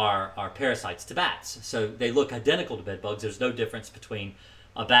are parasites to bats. So they look identical to bed bugs. There's no difference between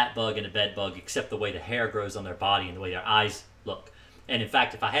a bat bug and a bed bug except the way the hair grows on their body and the way their eyes look. And in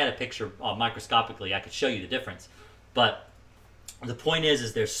fact, if I had a picture microscopically, I could show you the difference. But the point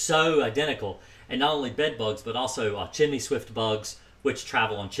is they're so identical, and not only bed bugs, but also chimney swift bugs, which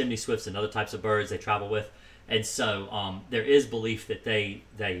travel on chimney swifts and other types of birds they travel with. And so there is belief that they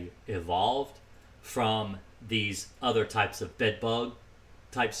evolved from these other types of bed bug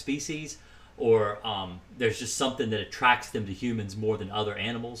type species, or there's just something that attracts them to humans more than other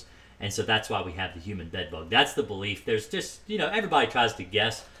animals. And so that's why we have the human bed bug. That's the belief. There's just, everybody tries to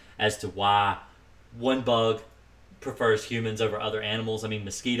guess as to why one bug prefers humans over other animals. I mean,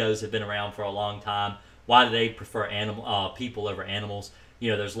 mosquitoes have been around for a long time. Why do they prefer people over animals?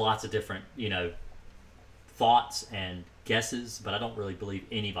 There's lots of different, thoughts and guesses, but I don't really believe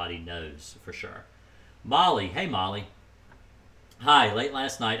anybody knows for sure. Molly, hey Molly. Hi, late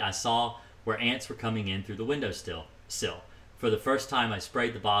last night I saw where ants were coming in through the window sill. For the first time I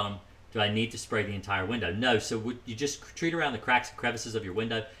sprayed the bottom. Do I need to spray the entire window? No, so you just treat around the cracks and crevices of your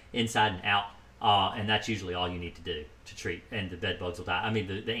window, inside and out, and that's usually all you need to do to treat, and the bed bugs will die. I mean,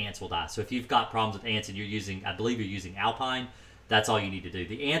 the ants will die. So if you've got problems with ants and I believe you're using Alpine, that's all you need to do.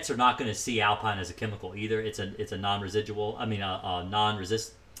 The ants are not going to see Alpine as a chemical either. It's a non-residual,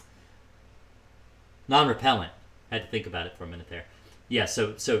 non-repellent. Had to think about it for a minute there. Yeah,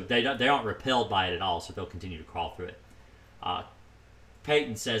 so they aren't repelled by it at all, so they'll continue to crawl through it.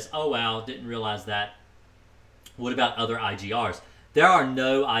 Peyton says, oh wow, didn't realize that. What about other IGRs? There are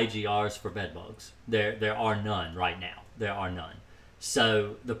no IGRs for bed bugs. There are none right now. There are none.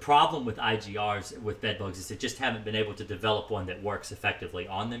 So the problem with IGRs with bed bugs is they just haven't been able to develop one that works effectively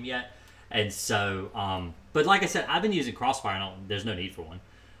on them yet. And so, but like I said, I've been using Crossfire. There's no need for one.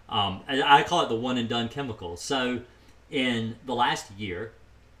 I call it the one and done chemical. So in the last year,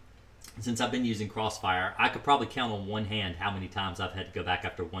 since I've been using Crossfire, I could probably count on one hand how many times I've had to go back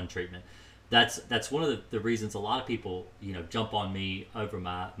after one treatment. That's one of the reasons a lot of people, jump on me over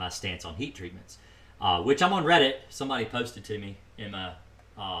my stance on heat treatments, which I'm on Reddit. Somebody posted to me in my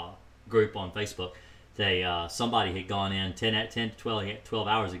group on Facebook. Somebody had gone in 10 to 12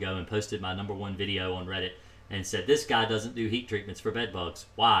 hours ago and posted my #1 video on Reddit and said, this guy doesn't do heat treatments for bed bugs.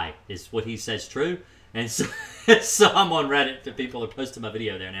 Why? Is what he says true? And so, so I'm on Reddit. The people are posting my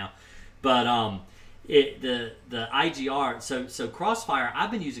video there now. But the IGR, so Crossfire, I've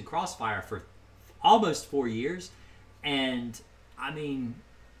been using Crossfire for almost 4 years, and I mean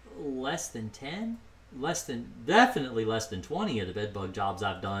definitely less than 20 of the bed bug jobs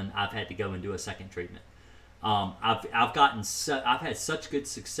I've done, I've had to go and do a second treatment. I've had such good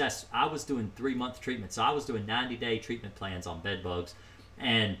success. I was doing 3-month treatments, so I was doing 90-day treatment plans on bed bugs,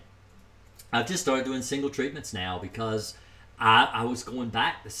 and I've just started doing single treatments now because I was going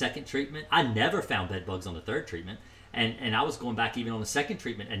back the second treatment. I never found bed bugs on the third treatment. And I was going back even on the second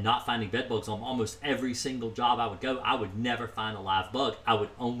treatment and not finding bed bugs on almost every single job I would go. I would never find a live bug. I would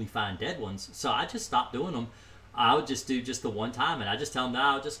only find dead ones. So I just stopped doing them. I would just do just the one time. And I just tell them, no,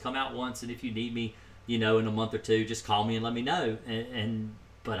 I'll just come out once. And if you need me, in a month or two, just call me and let me know.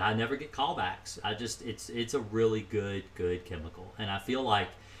 But I never get callbacks. It's a really good chemical. And I feel like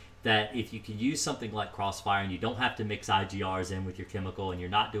that if you can use something like Crossfire and you don't have to mix IGRs in with your chemical and you're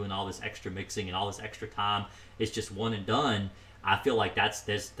not doing all this extra mixing and all this extra time, it's just one and done, I feel like that's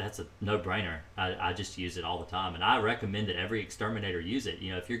a no-brainer. I just use it all the time, and I recommend that every exterminator use it.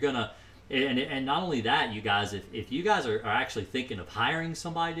 If you're gonna, and not only that, you guys, if you guys are actually thinking of hiring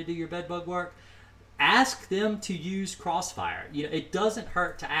somebody to do your bed bug work, ask them to use Crossfire. It doesn't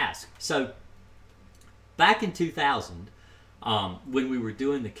hurt to ask. So back in 2000, when we were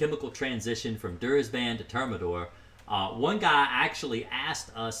doing the chemical transition from Durazban to Termidor, one guy actually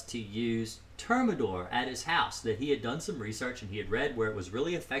asked us to use Termidor at his house, that he had done some research and he had read where it was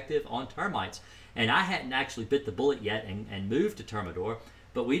really effective on termites. And I hadn't actually bit the bullet yet and moved to Termidor,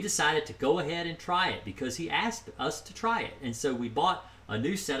 but we decided to go ahead and try it because he asked us to try it. And so we bought a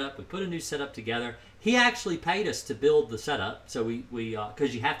new setup. We put a new setup together. He actually paid us to build the setup. So we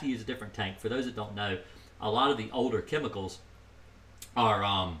because you have to use a different tank. For those that don't know, a lot of the older chemicals are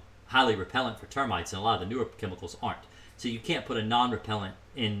highly repellent for termites, and a lot of the newer chemicals aren't. So you can't put a non-repellent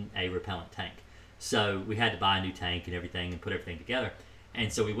in a repellent tank. So we had to buy a new tank and everything and put everything together.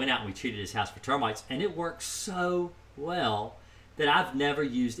 And so we went out and we treated his house for termites, and it worked so well that I've never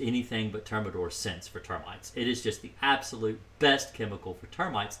used anything but Termidor since for termites. It is just the absolute best chemical for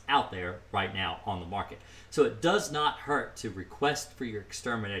termites out there right now on the market. So it does not hurt to request for your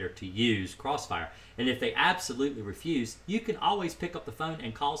exterminator to use Crossfire. And if they absolutely refuse, you can always pick up the phone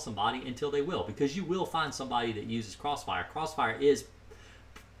and call somebody until they will, because you will find somebody that uses Crossfire. Crossfire is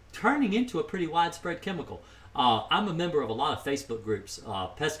turning into a pretty widespread chemical. I'm a member of a lot of Facebook groups,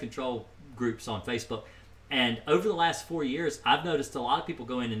 pest control groups on Facebook. And over the last 4 years, I've noticed a lot of people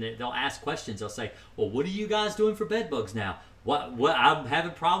go in and they'll ask questions. They'll say, well, what are you guys doing for bed bugs now? What I'm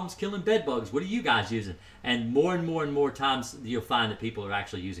having problems killing bed bugs. What are you guys using? And more times you'll find that people are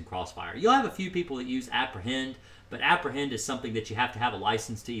actually using Crossfire. You'll have a few people that use Apprehend, but Apprehend is something that you have to have a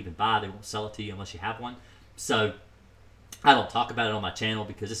license to even buy. They won't sell it to you unless you have one. So I don't talk about it on my channel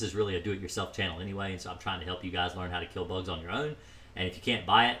because this is really a do-it-yourself channel anyway, and so I'm trying to help you guys learn how to kill bugs on your own. And if you can't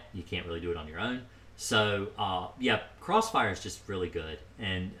buy it, you can't really do it on your own. So yeah, Crossfire is just really good,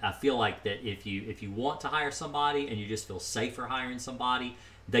 and I feel like that if you want to hire somebody and you just feel safer hiring somebody,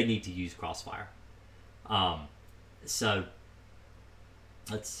 they need to use Crossfire. So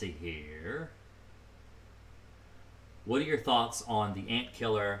let's see here. What are your thoughts on the ant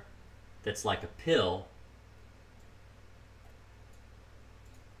killer that's like a pill?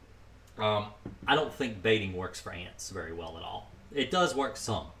 I don't think baiting works for ants very well at all. It does work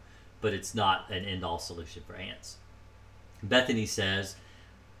some, but it's not an end-all solution for ants. Bethany says,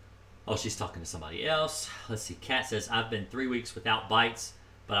 oh, she's talking to somebody else. Let's see. Kat says, I've been 3 weeks without bites,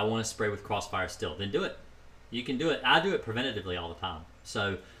 but I want to spray with Crossfire still. Then do it. You can do it. I do it preventatively all the time.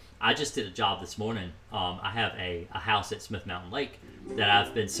 So I just did a job this morning. I have a house at Smith Mountain Lake that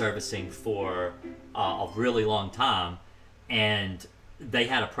I've been servicing for a really long time, and they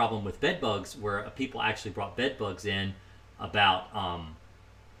had a problem with bed bugs where people actually brought bed bugs in about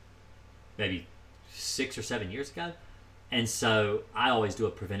maybe 6 or 7 years ago. And so I always do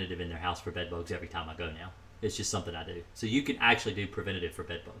a preventative in their house for bed bugs every time I go now. It's just something I do. So you can actually do preventative for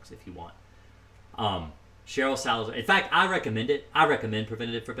bed bugs if you want. Cheryl Salazar, in fact, I recommend it. I recommend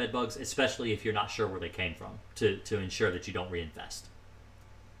preventative for bed bugs, especially if you're not sure where they came from, to ensure that you don't reinvest.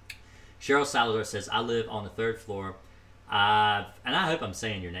 Cheryl Salazar says, I live on the 3rd floor. And I hope I'm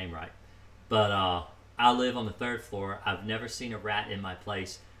saying your name right. But I live on the 3rd floor. I've never seen a rat in my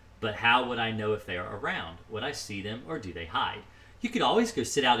place. But how would I know if they are around? Would I see them, or do they hide? You could always go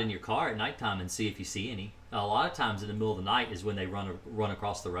sit out in your car at nighttime and see if you see any. A lot of times in the middle of the night is when they run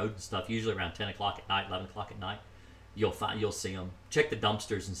across the road and stuff. Usually around 10 o'clock at night, 11 o'clock at night. You'll see them. Check the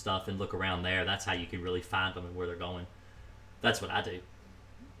dumpsters and stuff and look around there. That's how you can really find them and where they're going. That's what I do.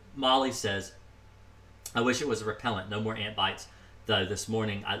 Molly says, I wish it was a repellent. No more ant bites. Though this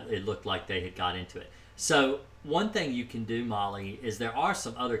morning it looked like they had got into it. So one thing you can do, Molly, is there are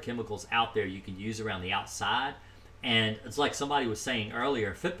some other chemicals out there you can use around the outside. And it's like somebody was saying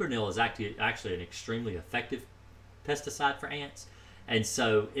earlier, fipronil is actually an extremely effective pesticide for ants. And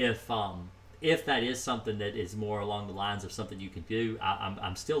so if that is something that is more along the lines of something you can do,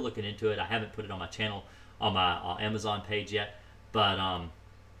 I'm still looking into it. I haven't put it on my channel, on my Amazon page yet. But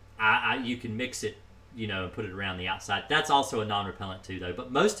you can mix it, and put it around the outside. That's also a non-repellent too, though.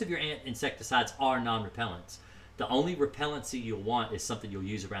 But most of your ant insecticides are non-repellents. The only repellency you'll want is something you'll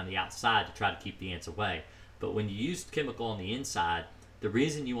use around the outside to try to keep the ants away. But when you use chemical on the inside, the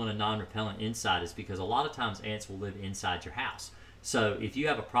reason you want a non-repellent inside is because a lot of times ants will live inside your house. So if you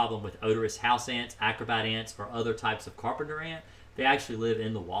have a problem with odorous house ants, acrobat ants, or other types of carpenter ant, they actually live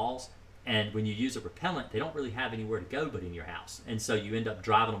in the walls. And when you use a repellent, they don't really have anywhere to go but in your house. And so you end up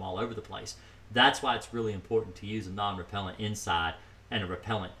driving them all over the place. That's why it's really important to use a non-repellent inside and a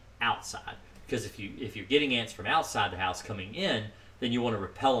repellent outside. Because if you're getting ants from outside the house coming in, then you want to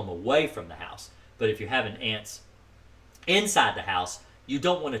repel them away from the house. But if you're having ants inside the house, you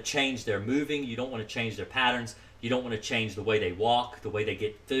don't want to change their moving. You don't want to change their patterns. You don't want to change the way they walk, the way they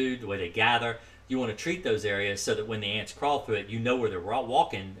get food, the way they gather. You want to treat those areas so that when the ants crawl through it, you know where they're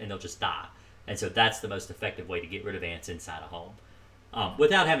walking and they'll just die. And so that's the most effective way to get rid of ants inside a home.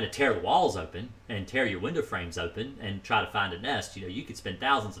 Without having to tear the walls open and tear your window frames open and try to find a nest. You could spend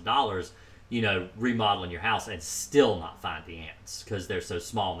thousands of dollars, remodeling your house and still not find the ants because they're so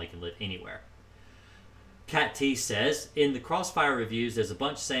small and they can live anywhere. Kat T says, in the Crossfire reviews, there's a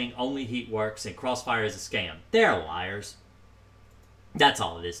bunch saying only heat works and Crossfire is a scam. They're liars. That's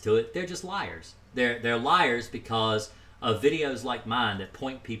all it is to it. They're just liars. They're liars because of videos like mine that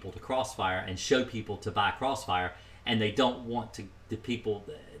point people to Crossfire and show people to buy Crossfire, and they don't want to. The people,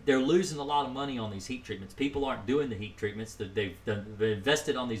 they're losing a lot of money on these heat treatments. People aren't doing the heat treatments. They've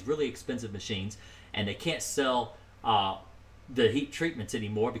invested on these really expensive machines, and they can't sell the heat treatments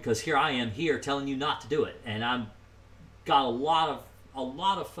anymore because here I am here telling you not to do it, and I'm got a lot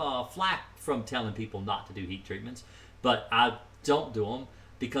of flack from telling people not to do heat treatments, but I don't do them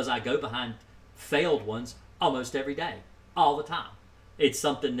because I go behind failed ones almost every day, all the time. It's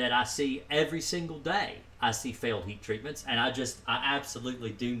something that I see every single day. I see failed heat treatments, and I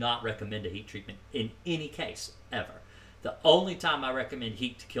absolutely do not recommend a heat treatment in any case, ever. The only time I recommend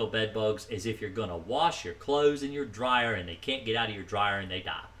heat to kill bed bugs is if you're going to wash your clothes in your dryer and they can't get out of your dryer and they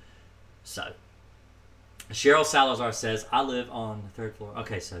die. So, Cheryl Salazar says, I live on the 3rd floor.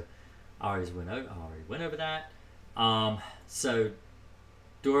 Okay, so I already went over that. So,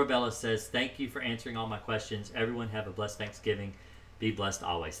 Dorabella says, thank you for answering all my questions. Everyone have a blessed Thanksgiving. Be blessed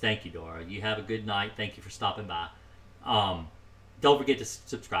always. Thank you, Dora. You have a good night. Thank you for stopping by. Don't forget to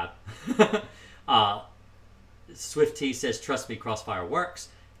subscribe. Swift T says, trust me, Crossfire works.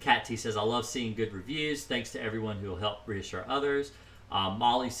 Cat T says, I love seeing good reviews. Thanks to everyone who will help reassure others.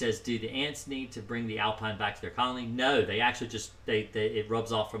 Molly says, do the ants need to bring the alpine back to their colony? No, they actually just, it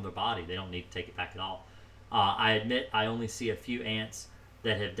rubs off from their body. They don't need to take it back at all. I admit I only see a few ants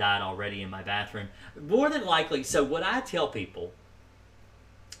that have died already in my bathroom. More than likely, so what I tell people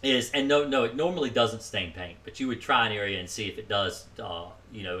is, and no, it normally doesn't stain paint, but you would try an area and see if it does,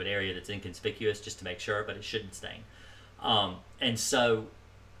 an area that's inconspicuous just to make sure, but it shouldn't stain. And so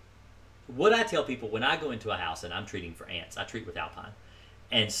what I tell people when I go into a house and I'm treating for ants, I treat with alpine.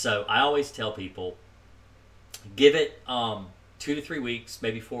 And so I always tell people, give it 2 to 3 weeks,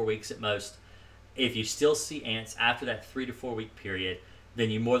 maybe 4 weeks at most. If you still see ants after that 3 to 4 week period, then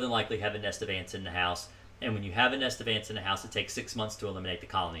you more than likely have a nest of ants in the house. And when you have a nest of ants in the house, it takes 6 months to eliminate the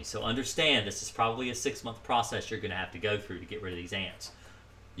colony. So understand this is probably a 6-month process you're going to have to go through to get rid of these ants.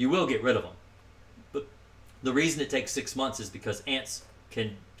 You will get rid of them. But the reason it takes 6 months is because ants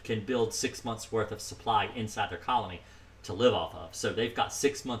can build 6 months worth of supply inside their colony to live off of. So they've got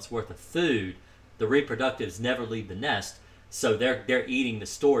 6 months worth of food. The reproductives never leave the nest. So they're eating the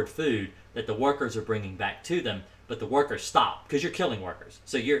stored food that the workers are bringing back to them. But the workers stop because you're killing workers.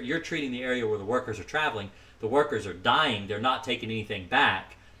 So you're treating the area where the workers are traveling. The workers are dying. They're not taking anything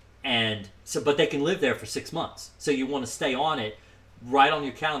back, and so but they can live there for 6 months. So you want to stay on it, right on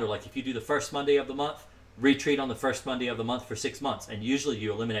your calendar. Like if you do the first Monday of the month, retreat on the first Monday of the month for 6 months, and usually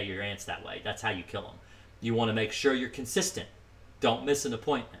you eliminate your ants that way. That's how you kill them. You want to make sure you're consistent. Don't miss an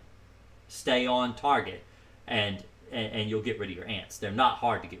appointment. Stay on target, and you'll get rid of your ants. They're not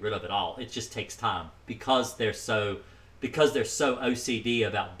hard to get rid of at all. It just takes time because they're so OCD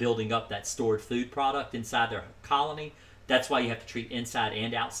about building up that stored food product inside their colony. That's why you have to treat inside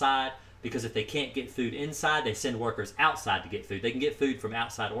and outside, because if they can't get food inside, they send workers outside to get food. They can get food from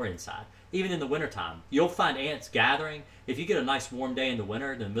outside or inside. Even in the wintertime, you'll find ants gathering. If you get a nice warm day in the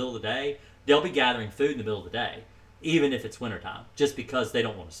winter, in the middle of the day, they'll be gathering food in the middle of the day, even if it's wintertime, just because they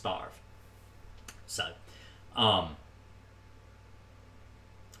don't want to starve. So,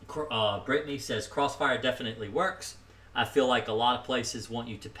 Brittany says, Crossfire definitely works. I feel like a lot of places want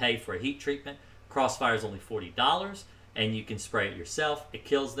you to pay for a heat treatment. Crossfire is only $40, and you can spray it yourself. It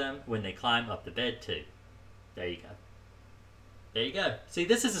kills them when they climb up the bed, too. There you go. There you go. See,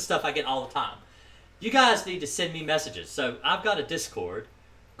 this is the stuff I get all the time. You guys need to send me messages. So I've got a Discord.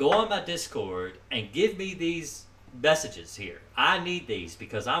 Go on my Discord and give me these messages here. I need these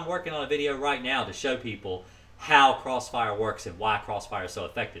because I'm working on a video right now to show people how Crossfire works and why Crossfire is so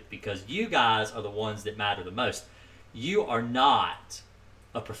effective, because you guys are the ones that matter the most. You are not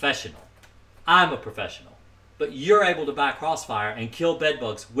a professional. I'm a professional. But you're able to buy Crossfire and kill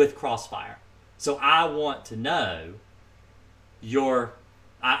bedbugs with Crossfire. So I want to know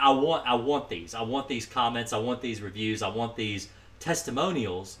I want these. I want these comments. I want these reviews. I want these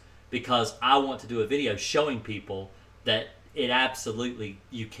testimonials, because I want to do a video showing people that it absolutely,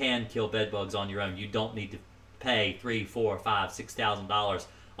 you can kill bedbugs on your own. You don't need to pay $3,000, $4,000, $5,000, $6,000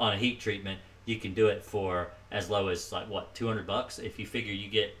 on a heat treatment. You can do it for as low as like what, $200? If you figure you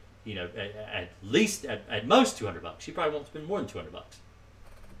get, at least at most $200, you probably won't spend more than $200.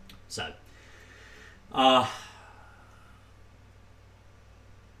 So,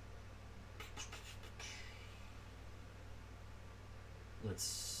 let's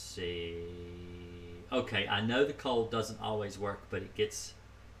see. Okay, I know the cold doesn't always work, but it gets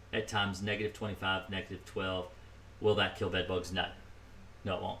at times -25, -12. Will that kill bedbugs? No.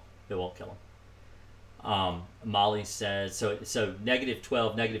 No, it won't. It won't kill them. Molly says, so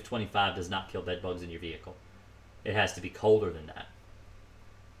 -12, -25 does not kill bedbugs in your vehicle. It has to be colder than that.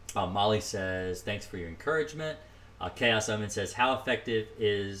 Molly says, thanks for your encouragement. Chaos Omen says, how effective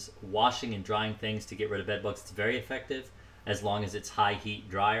is washing and drying things to get rid of bedbugs? It's very effective. As long as it's high heat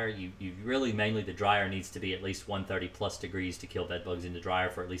dryer, you really, mainly the dryer needs to be at least 130 plus degrees to kill bedbugs in the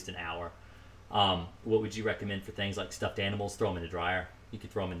dryer for at least an hour. What would you recommend for things like stuffed animals? Throw them in the dryer. You could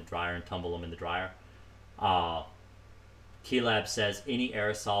throw them in the dryer and tumble them in the dryer. Keylab says, any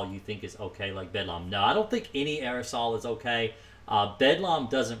aerosol you think is okay, like bedlam? No, I don't think any aerosol is okay. Bedlam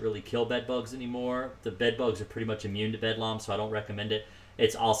doesn't really kill bedbugs anymore. The bedbugs are pretty much immune to bedlam, so I don't recommend it.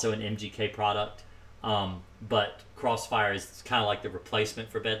 It's also an MGK product. But Crossfire is kind of like the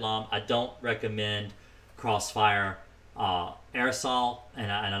replacement for bedlam. I don't recommend Crossfire aerosol,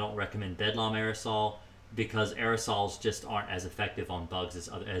 and I don't recommend bedlam aerosol, because aerosols just aren't as effective on bugs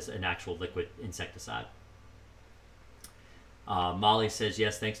as an actual liquid insecticide. Molly says,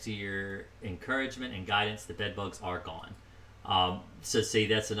 yes, thanks to your encouragement and guidance, the bedbugs are gone. So see,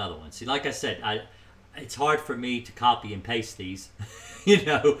 that's another one. See, like I said, it's hard for me to copy and paste these. You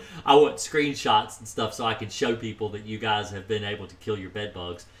know, I want screenshots and stuff so I can show people that you guys have been able to kill your bed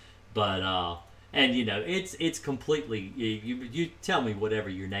bugs. But and you know, it's completely, you tell me whatever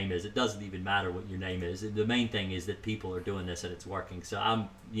your name is. It doesn't even matter what your name is. The main thing is that people are doing this and it's working. So I'm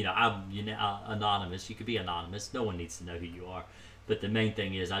anonymous. You could be anonymous. No one needs to know who you are. But the main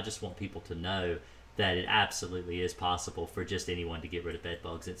thing is, I just want people to know that it absolutely is possible for just anyone to get rid of bed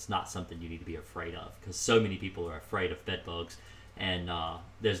bugs. It's not something you need to be afraid of, because so many people are afraid of bed bugs, and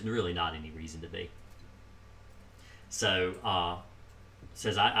there's really not any reason to be. So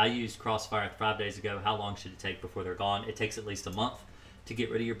says, I used Crossfire 5 days ago. How long should it take before they're gone? It takes at least a month to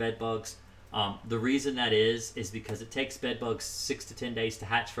get rid of your bed bugs. The reason that is because it takes bed bugs 6 to 10 days to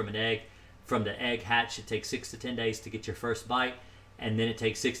hatch from an egg. From the egg hatch, it takes 6 to 10 days to get your first bite, and then it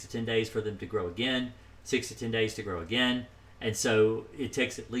takes 6 to 10 days for them to grow again, 6 to 10 days to grow again. And so it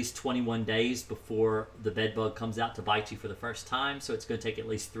takes at least 21 days before the bed bug comes out to bite you for the first time. So it's going to take at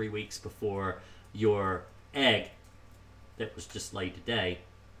least 3 weeks before your egg that was just laid today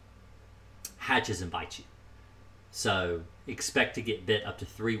hatches and bites you. So expect to get bit up to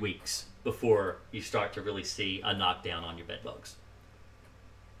 3 weeks before you start to really see a knockdown on your bed bugs.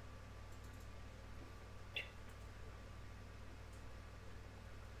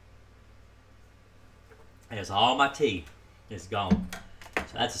 As all my tea is gone.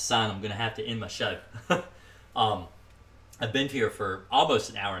 So that's a sign I'm going to have to end my show. I've been here for almost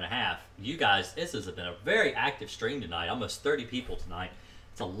an hour and a half. You guys, this has been a very active stream tonight. Almost 30 people tonight.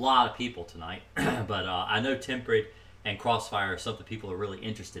 It's a lot of people tonight. But I know Temprid and Crossfire are something people are really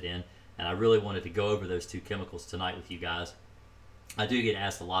interested in. And I really wanted to go over those two chemicals tonight with you guys. I do get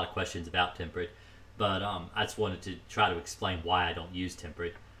asked a lot of questions about Temprid. But I just wanted to try to explain why I don't use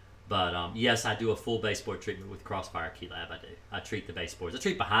Temprid. But yes, I do a full baseboard treatment with Crossfire Key Lab. I do. I treat the baseboards. I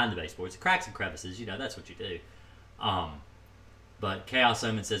treat behind the baseboards. The cracks and crevices, you know, that's what you do. But Chaos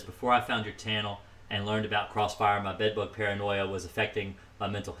Omen says, before I found your channel and learned about Crossfire, my bedbug paranoia was affecting my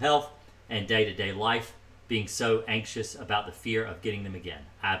mental health and day-to-day life, being so anxious about the fear of getting them again.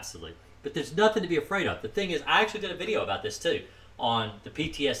 Absolutely. But there's nothing to be afraid of. The thing is, I actually did a video about this too, on the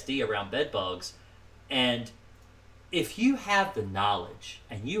PTSD around bedbugs. And if you have the knowledge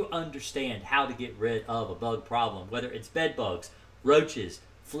and you understand how to get rid of a bug problem, whether it's bedbugs, roaches,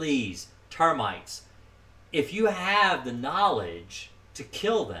 fleas, termites, if you have the knowledge to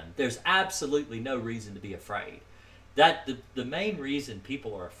kill them, there's absolutely no reason to be afraid. That the main reason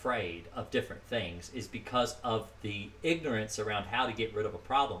people are afraid of different things is because of the ignorance around how to get rid of a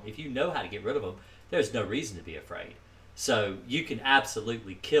problem. If you know how to get rid of them, there's no reason to be afraid. So you can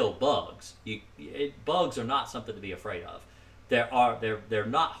absolutely kill bugs. Bugs are not something to be afraid of. They're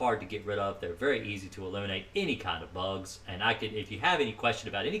not hard to get rid of. They're very easy to eliminate any kind of bugs. And if you have any question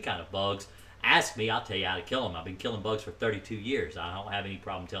about any kind of bugs, ask me. I'll tell you how to kill them. I've been killing bugs for 32 years. I don't have any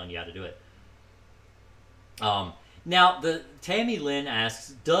problem telling you how to do it. Now, the Tammy Lynn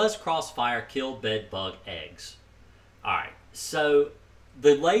asks, does Crossfire kill bed bug eggs? All right. So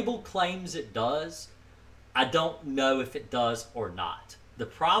the label claims it does. I don't know if it does or not. The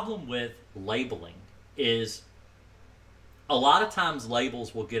problem with labeling is a lot of times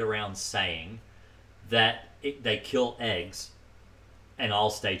labels will get around saying that they kill eggs and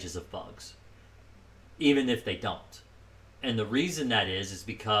all stages of bugs, even if they don't. And the reason that is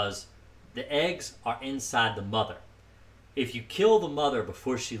because the eggs are inside the mother. If you kill the mother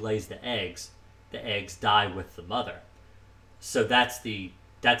before she lays the eggs die with the mother. So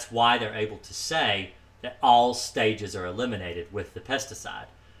that's why they're able to say that all stages are eliminated with the pesticide.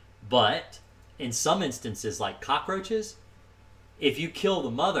 But in some instances, like cockroaches, if you kill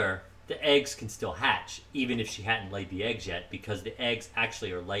the mother, the eggs can still hatch, even if she hadn't laid the eggs yet, because the eggs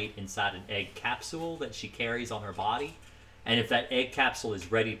actually are laid inside an egg capsule that she carries on her body. And if that egg capsule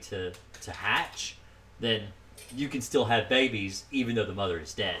is ready to hatch, then you can still have babies even though the mother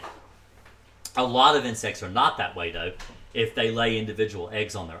is dead. A lot of insects are not that way, though. If they lay individual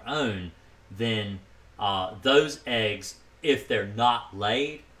eggs on their own, then those eggs, if they're not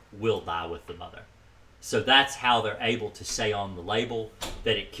laid, will die with the mother. So that's how they're able to say on the label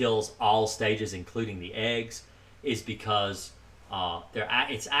that it kills all stages, including the eggs, is because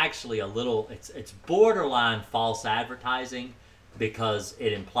it's actually it's borderline false advertising, because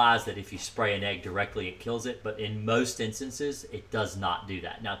it implies that if you spray an egg directly, it kills it. But in most instances, it does not do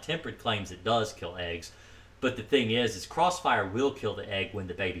that. Now, Temprid claims it does kill eggs. But the thing is Crossfire will kill the egg when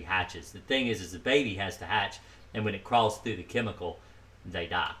the baby hatches. The thing is the baby has to hatch, and when it crawls through the chemical, they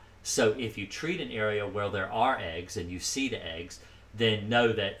die. So if you treat an area where there are eggs and you see the eggs, then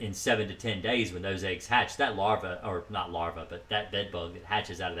know that in 7 to 10 days when those eggs hatch, that larva, or not larva, but that bed bug that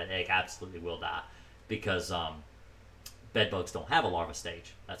hatches out of that egg absolutely will die. because bed bugs don't have a larva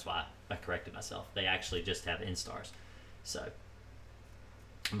stage. That's why I corrected myself. They actually just have instars. So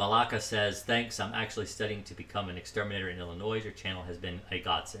Malaka says, thanks, I'm actually studying to become an exterminator in Illinois. Your channel has been a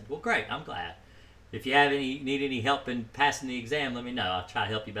godsend. Well, great, I'm glad. If you need any help in passing the exam, let me know. I'll try to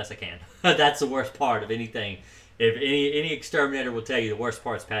help you best I can. That's the worst part of anything. If any exterminator will tell you the worst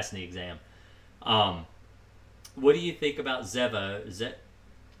part is passing the exam. What do you think about Zevo?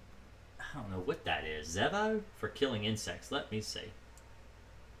 I don't know what that is. Zevo for killing insects. Let me see. Let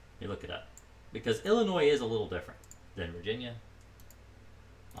me look it up. Because Illinois is a little different than Virginia.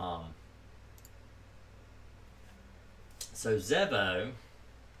 So Zevo,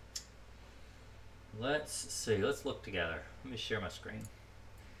 let's see. Let's look together. Let me share my screen.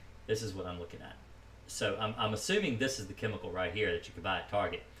 This is what I'm looking at. So I'm assuming this is the chemical right here that you can buy at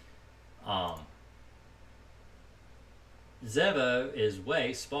Target. Zevo is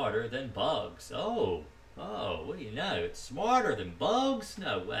way smarter than bugs. Oh, what do you know? It's smarter than bugs?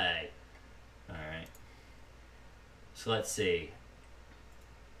 No way. All right. So let's see.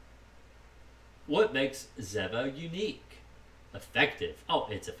 What makes Zevo unique? Effective. Oh,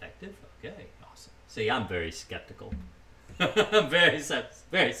 it's effective? Okay, awesome. See, I'm very skeptical. I'm very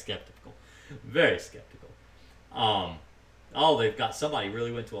skeptical. Very skeptical. Oh, they've got somebody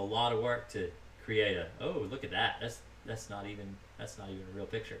really went to a lot of work to create a. Oh, look at that. That's not even a real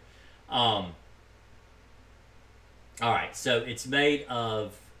picture. All right, so it's made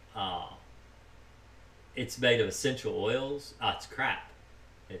of essential oils. Ah, it's crap.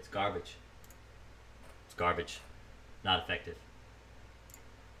 It's garbage. It's garbage. Not effective.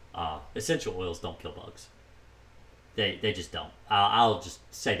 Essential oils don't kill bugs. They just don't. I'll just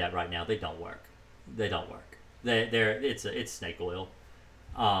say that right now. They don't work. They don't work. It's snake oil.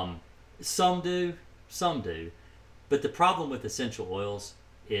 Some do. But the problem with essential oils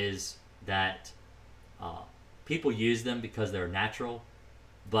is that people use them because they're natural,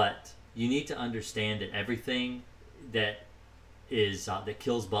 but you need to understand that everything that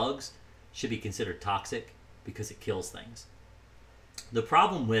kills bugs should be considered toxic because it kills things. The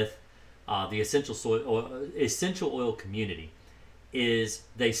problem with the essential oil community is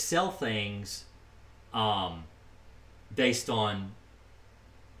they sell things based on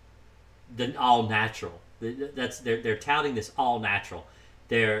the all natural. They're touting this all natural.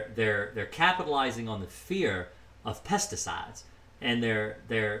 They're capitalizing on the fear of pesticides, and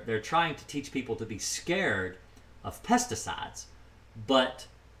they're trying to teach people to be scared of pesticides. But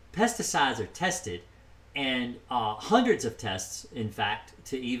pesticides are tested, and hundreds of tests, in fact,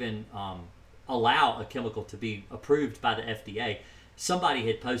 to even allow a chemical to be approved by the FDA. Somebody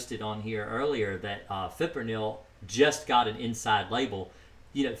had posted on here earlier that fipronil just got an inside label.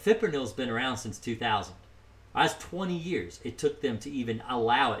 You know, fipronil's been around since 2000. That's 20 years it took them to even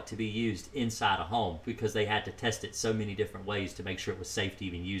allow it to be used inside a home, because they had to test it so many different ways to make sure it was safe to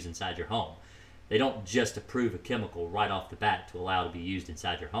even use inside your home. They don't just approve a chemical right off the bat to allow it to be used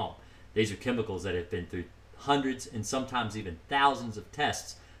inside your home. These are chemicals that have been through hundreds and sometimes even thousands of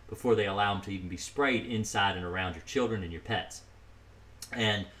tests before they allow them to even be sprayed inside and around your children and your pets.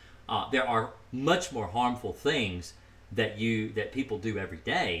 And there are much more harmful things that people do every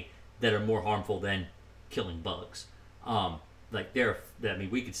day that are more harmful than killing bugs.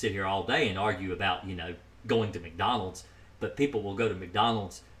 We could sit here all day and argue about, going to McDonald's, but people will go to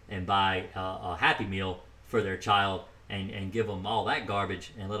McDonald's and buy a Happy Meal for their child and give them all that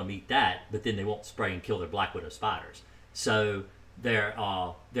garbage and let them eat that, but then they won't spray and kill their black widow spiders. So there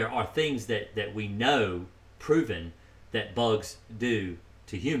are things that we know, proven, that bugs do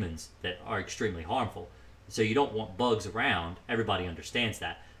to humans that are extremely harmful. So you don't want bugs around. Everybody understands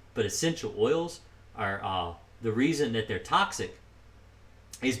that. But essential oils are the reason that they're toxic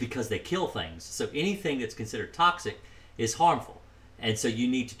is because they kill things. So anything that's considered toxic is harmful. And so you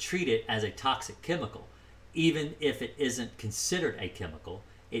need to treat it as a toxic chemical. Even if it isn't considered a chemical,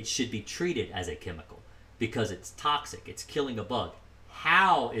 it should be treated as a chemical because it's toxic. It's killing a bug.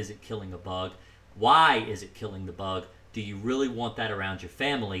 How is it killing a bug? Why is it killing the bug? Do you really want that around your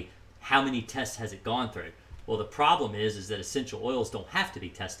family? How many tests has it gone through? Well, the problem is that essential oils don't have to be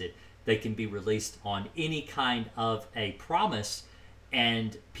tested. They can be released on any kind of a promise,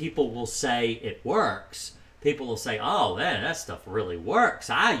 and people will say it works. People will say, oh, man, that stuff really works.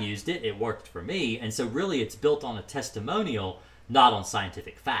 I used it. It worked for me. And so really it's built on a testimonial, not on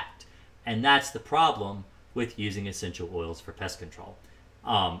scientific fact. And that's the problem with using essential oils for pest control,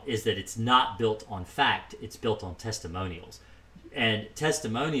 is that it's not built on fact. It's built on testimonials. And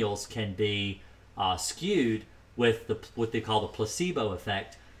testimonials can be skewed with what they call the placebo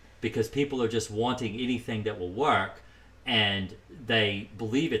effect, because people are just wanting anything that will work, and they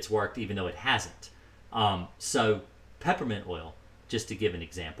believe it's worked even though it hasn't. So peppermint oil, just to give an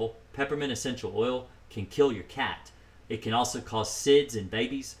example, peppermint essential oil can kill your cat. It can also cause SIDS in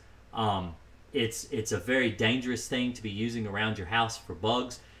babies. It's a very dangerous thing to be using around your house for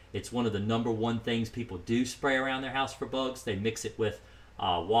bugs. It's one of the #1 things people do spray around their house for bugs. They mix it with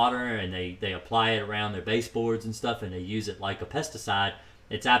water and they apply it around their baseboards and stuff, and they use it like a pesticide.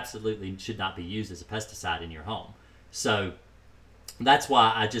 It's absolutely should not be used as a pesticide in your home. So that's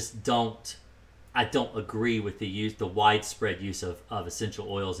why I just don't agree with the widespread use of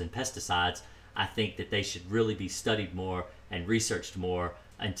essential oils and pesticides. I think that they should really be studied more and researched more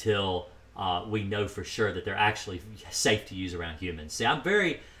until we know for sure that they're actually safe to use around humans. See,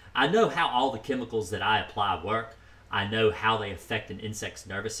 I know how all the chemicals that I apply work. I know how they affect an insect's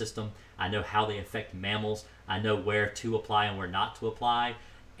nervous system. I know how they affect mammals. I know where to apply and where not to apply.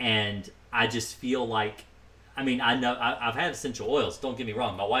 And I just feel like, I mean, I know I've had essential oils. Don't get me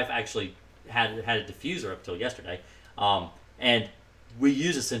wrong. My wife actually had a diffuser up till yesterday. And we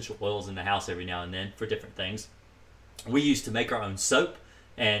use essential oils in the house every now and then for different things. We used to make our own soap,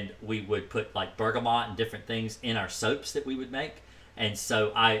 and we would put like bergamot and different things in our soaps that we would make. And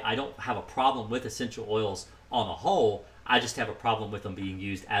so I don't have a problem with essential oils on a whole. I just have a problem with them being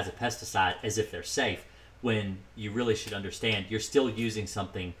used as a pesticide as if they're safe, when you really should understand you're still using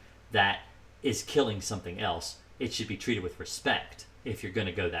something that is killing something else. It should be treated with respect if you're going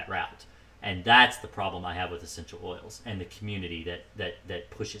to go that route. And that's the problem I have with essential oils and the community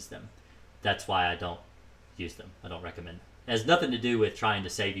that pushes them. That's why I don't use them. I don't recommend them. It has nothing to do with trying to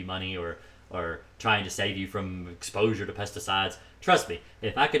save you money or trying to save you from exposure to pesticides. Trust me,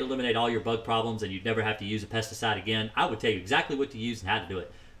 if I could eliminate all your bug problems and you'd never have to use a pesticide again, I would tell you exactly what to use and how to do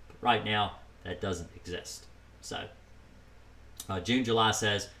it. But right now, that doesn't exist. So, June July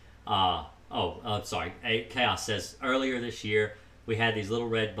says, Chaos says, earlier this year, we had these little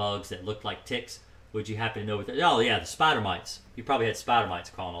red bugs that looked like ticks. Would you happen to know what they're... Oh, yeah, the spider mites. You probably had spider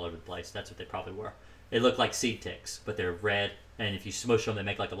mites crawling all over the place. That's what they probably were. They look like seed ticks, but they're red. And if you smush them, they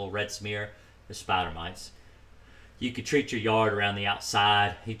make like a little red smear. The spider mites. You could treat your yard around the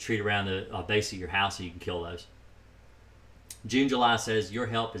outside. You treat around the base of your house so you can kill those. June July says, your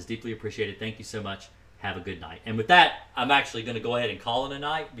help is deeply appreciated. Thank you so much. Have a good night. And with that, I'm actually going to go ahead and call it a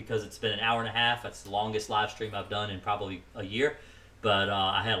night because it's been an hour and a half. That's the longest live stream I've done in probably a year. But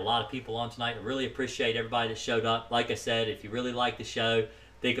I had a lot of people on tonight. I really appreciate everybody that showed up. Like I said, if you really like the show,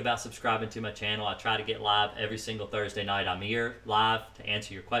 think about subscribing to my channel. I try to get live every single Thursday night. I'm here live to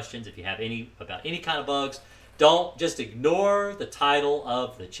answer your questions. If you have any about any kind of bugs, don't just ignore the title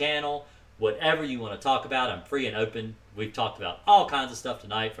of the channel. Whatever you want to talk about, I'm free and open. We've talked about all kinds of stuff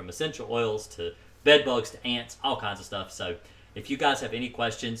tonight, from essential oils to bed bugs to ants, all kinds of stuff. So if you guys have any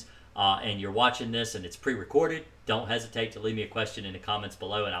questions and you're watching this and it's pre-recorded, don't hesitate to leave me a question in the comments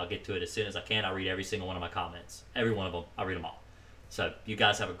below, and I'll get to it as soon as I can. I'll read every single one of my comments. Every one of them. I'll read them all. So you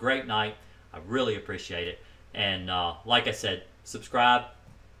guys have a great night. I really appreciate it. And like I said, subscribe,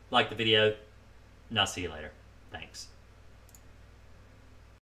 like the video, and I'll see you later. Thanks.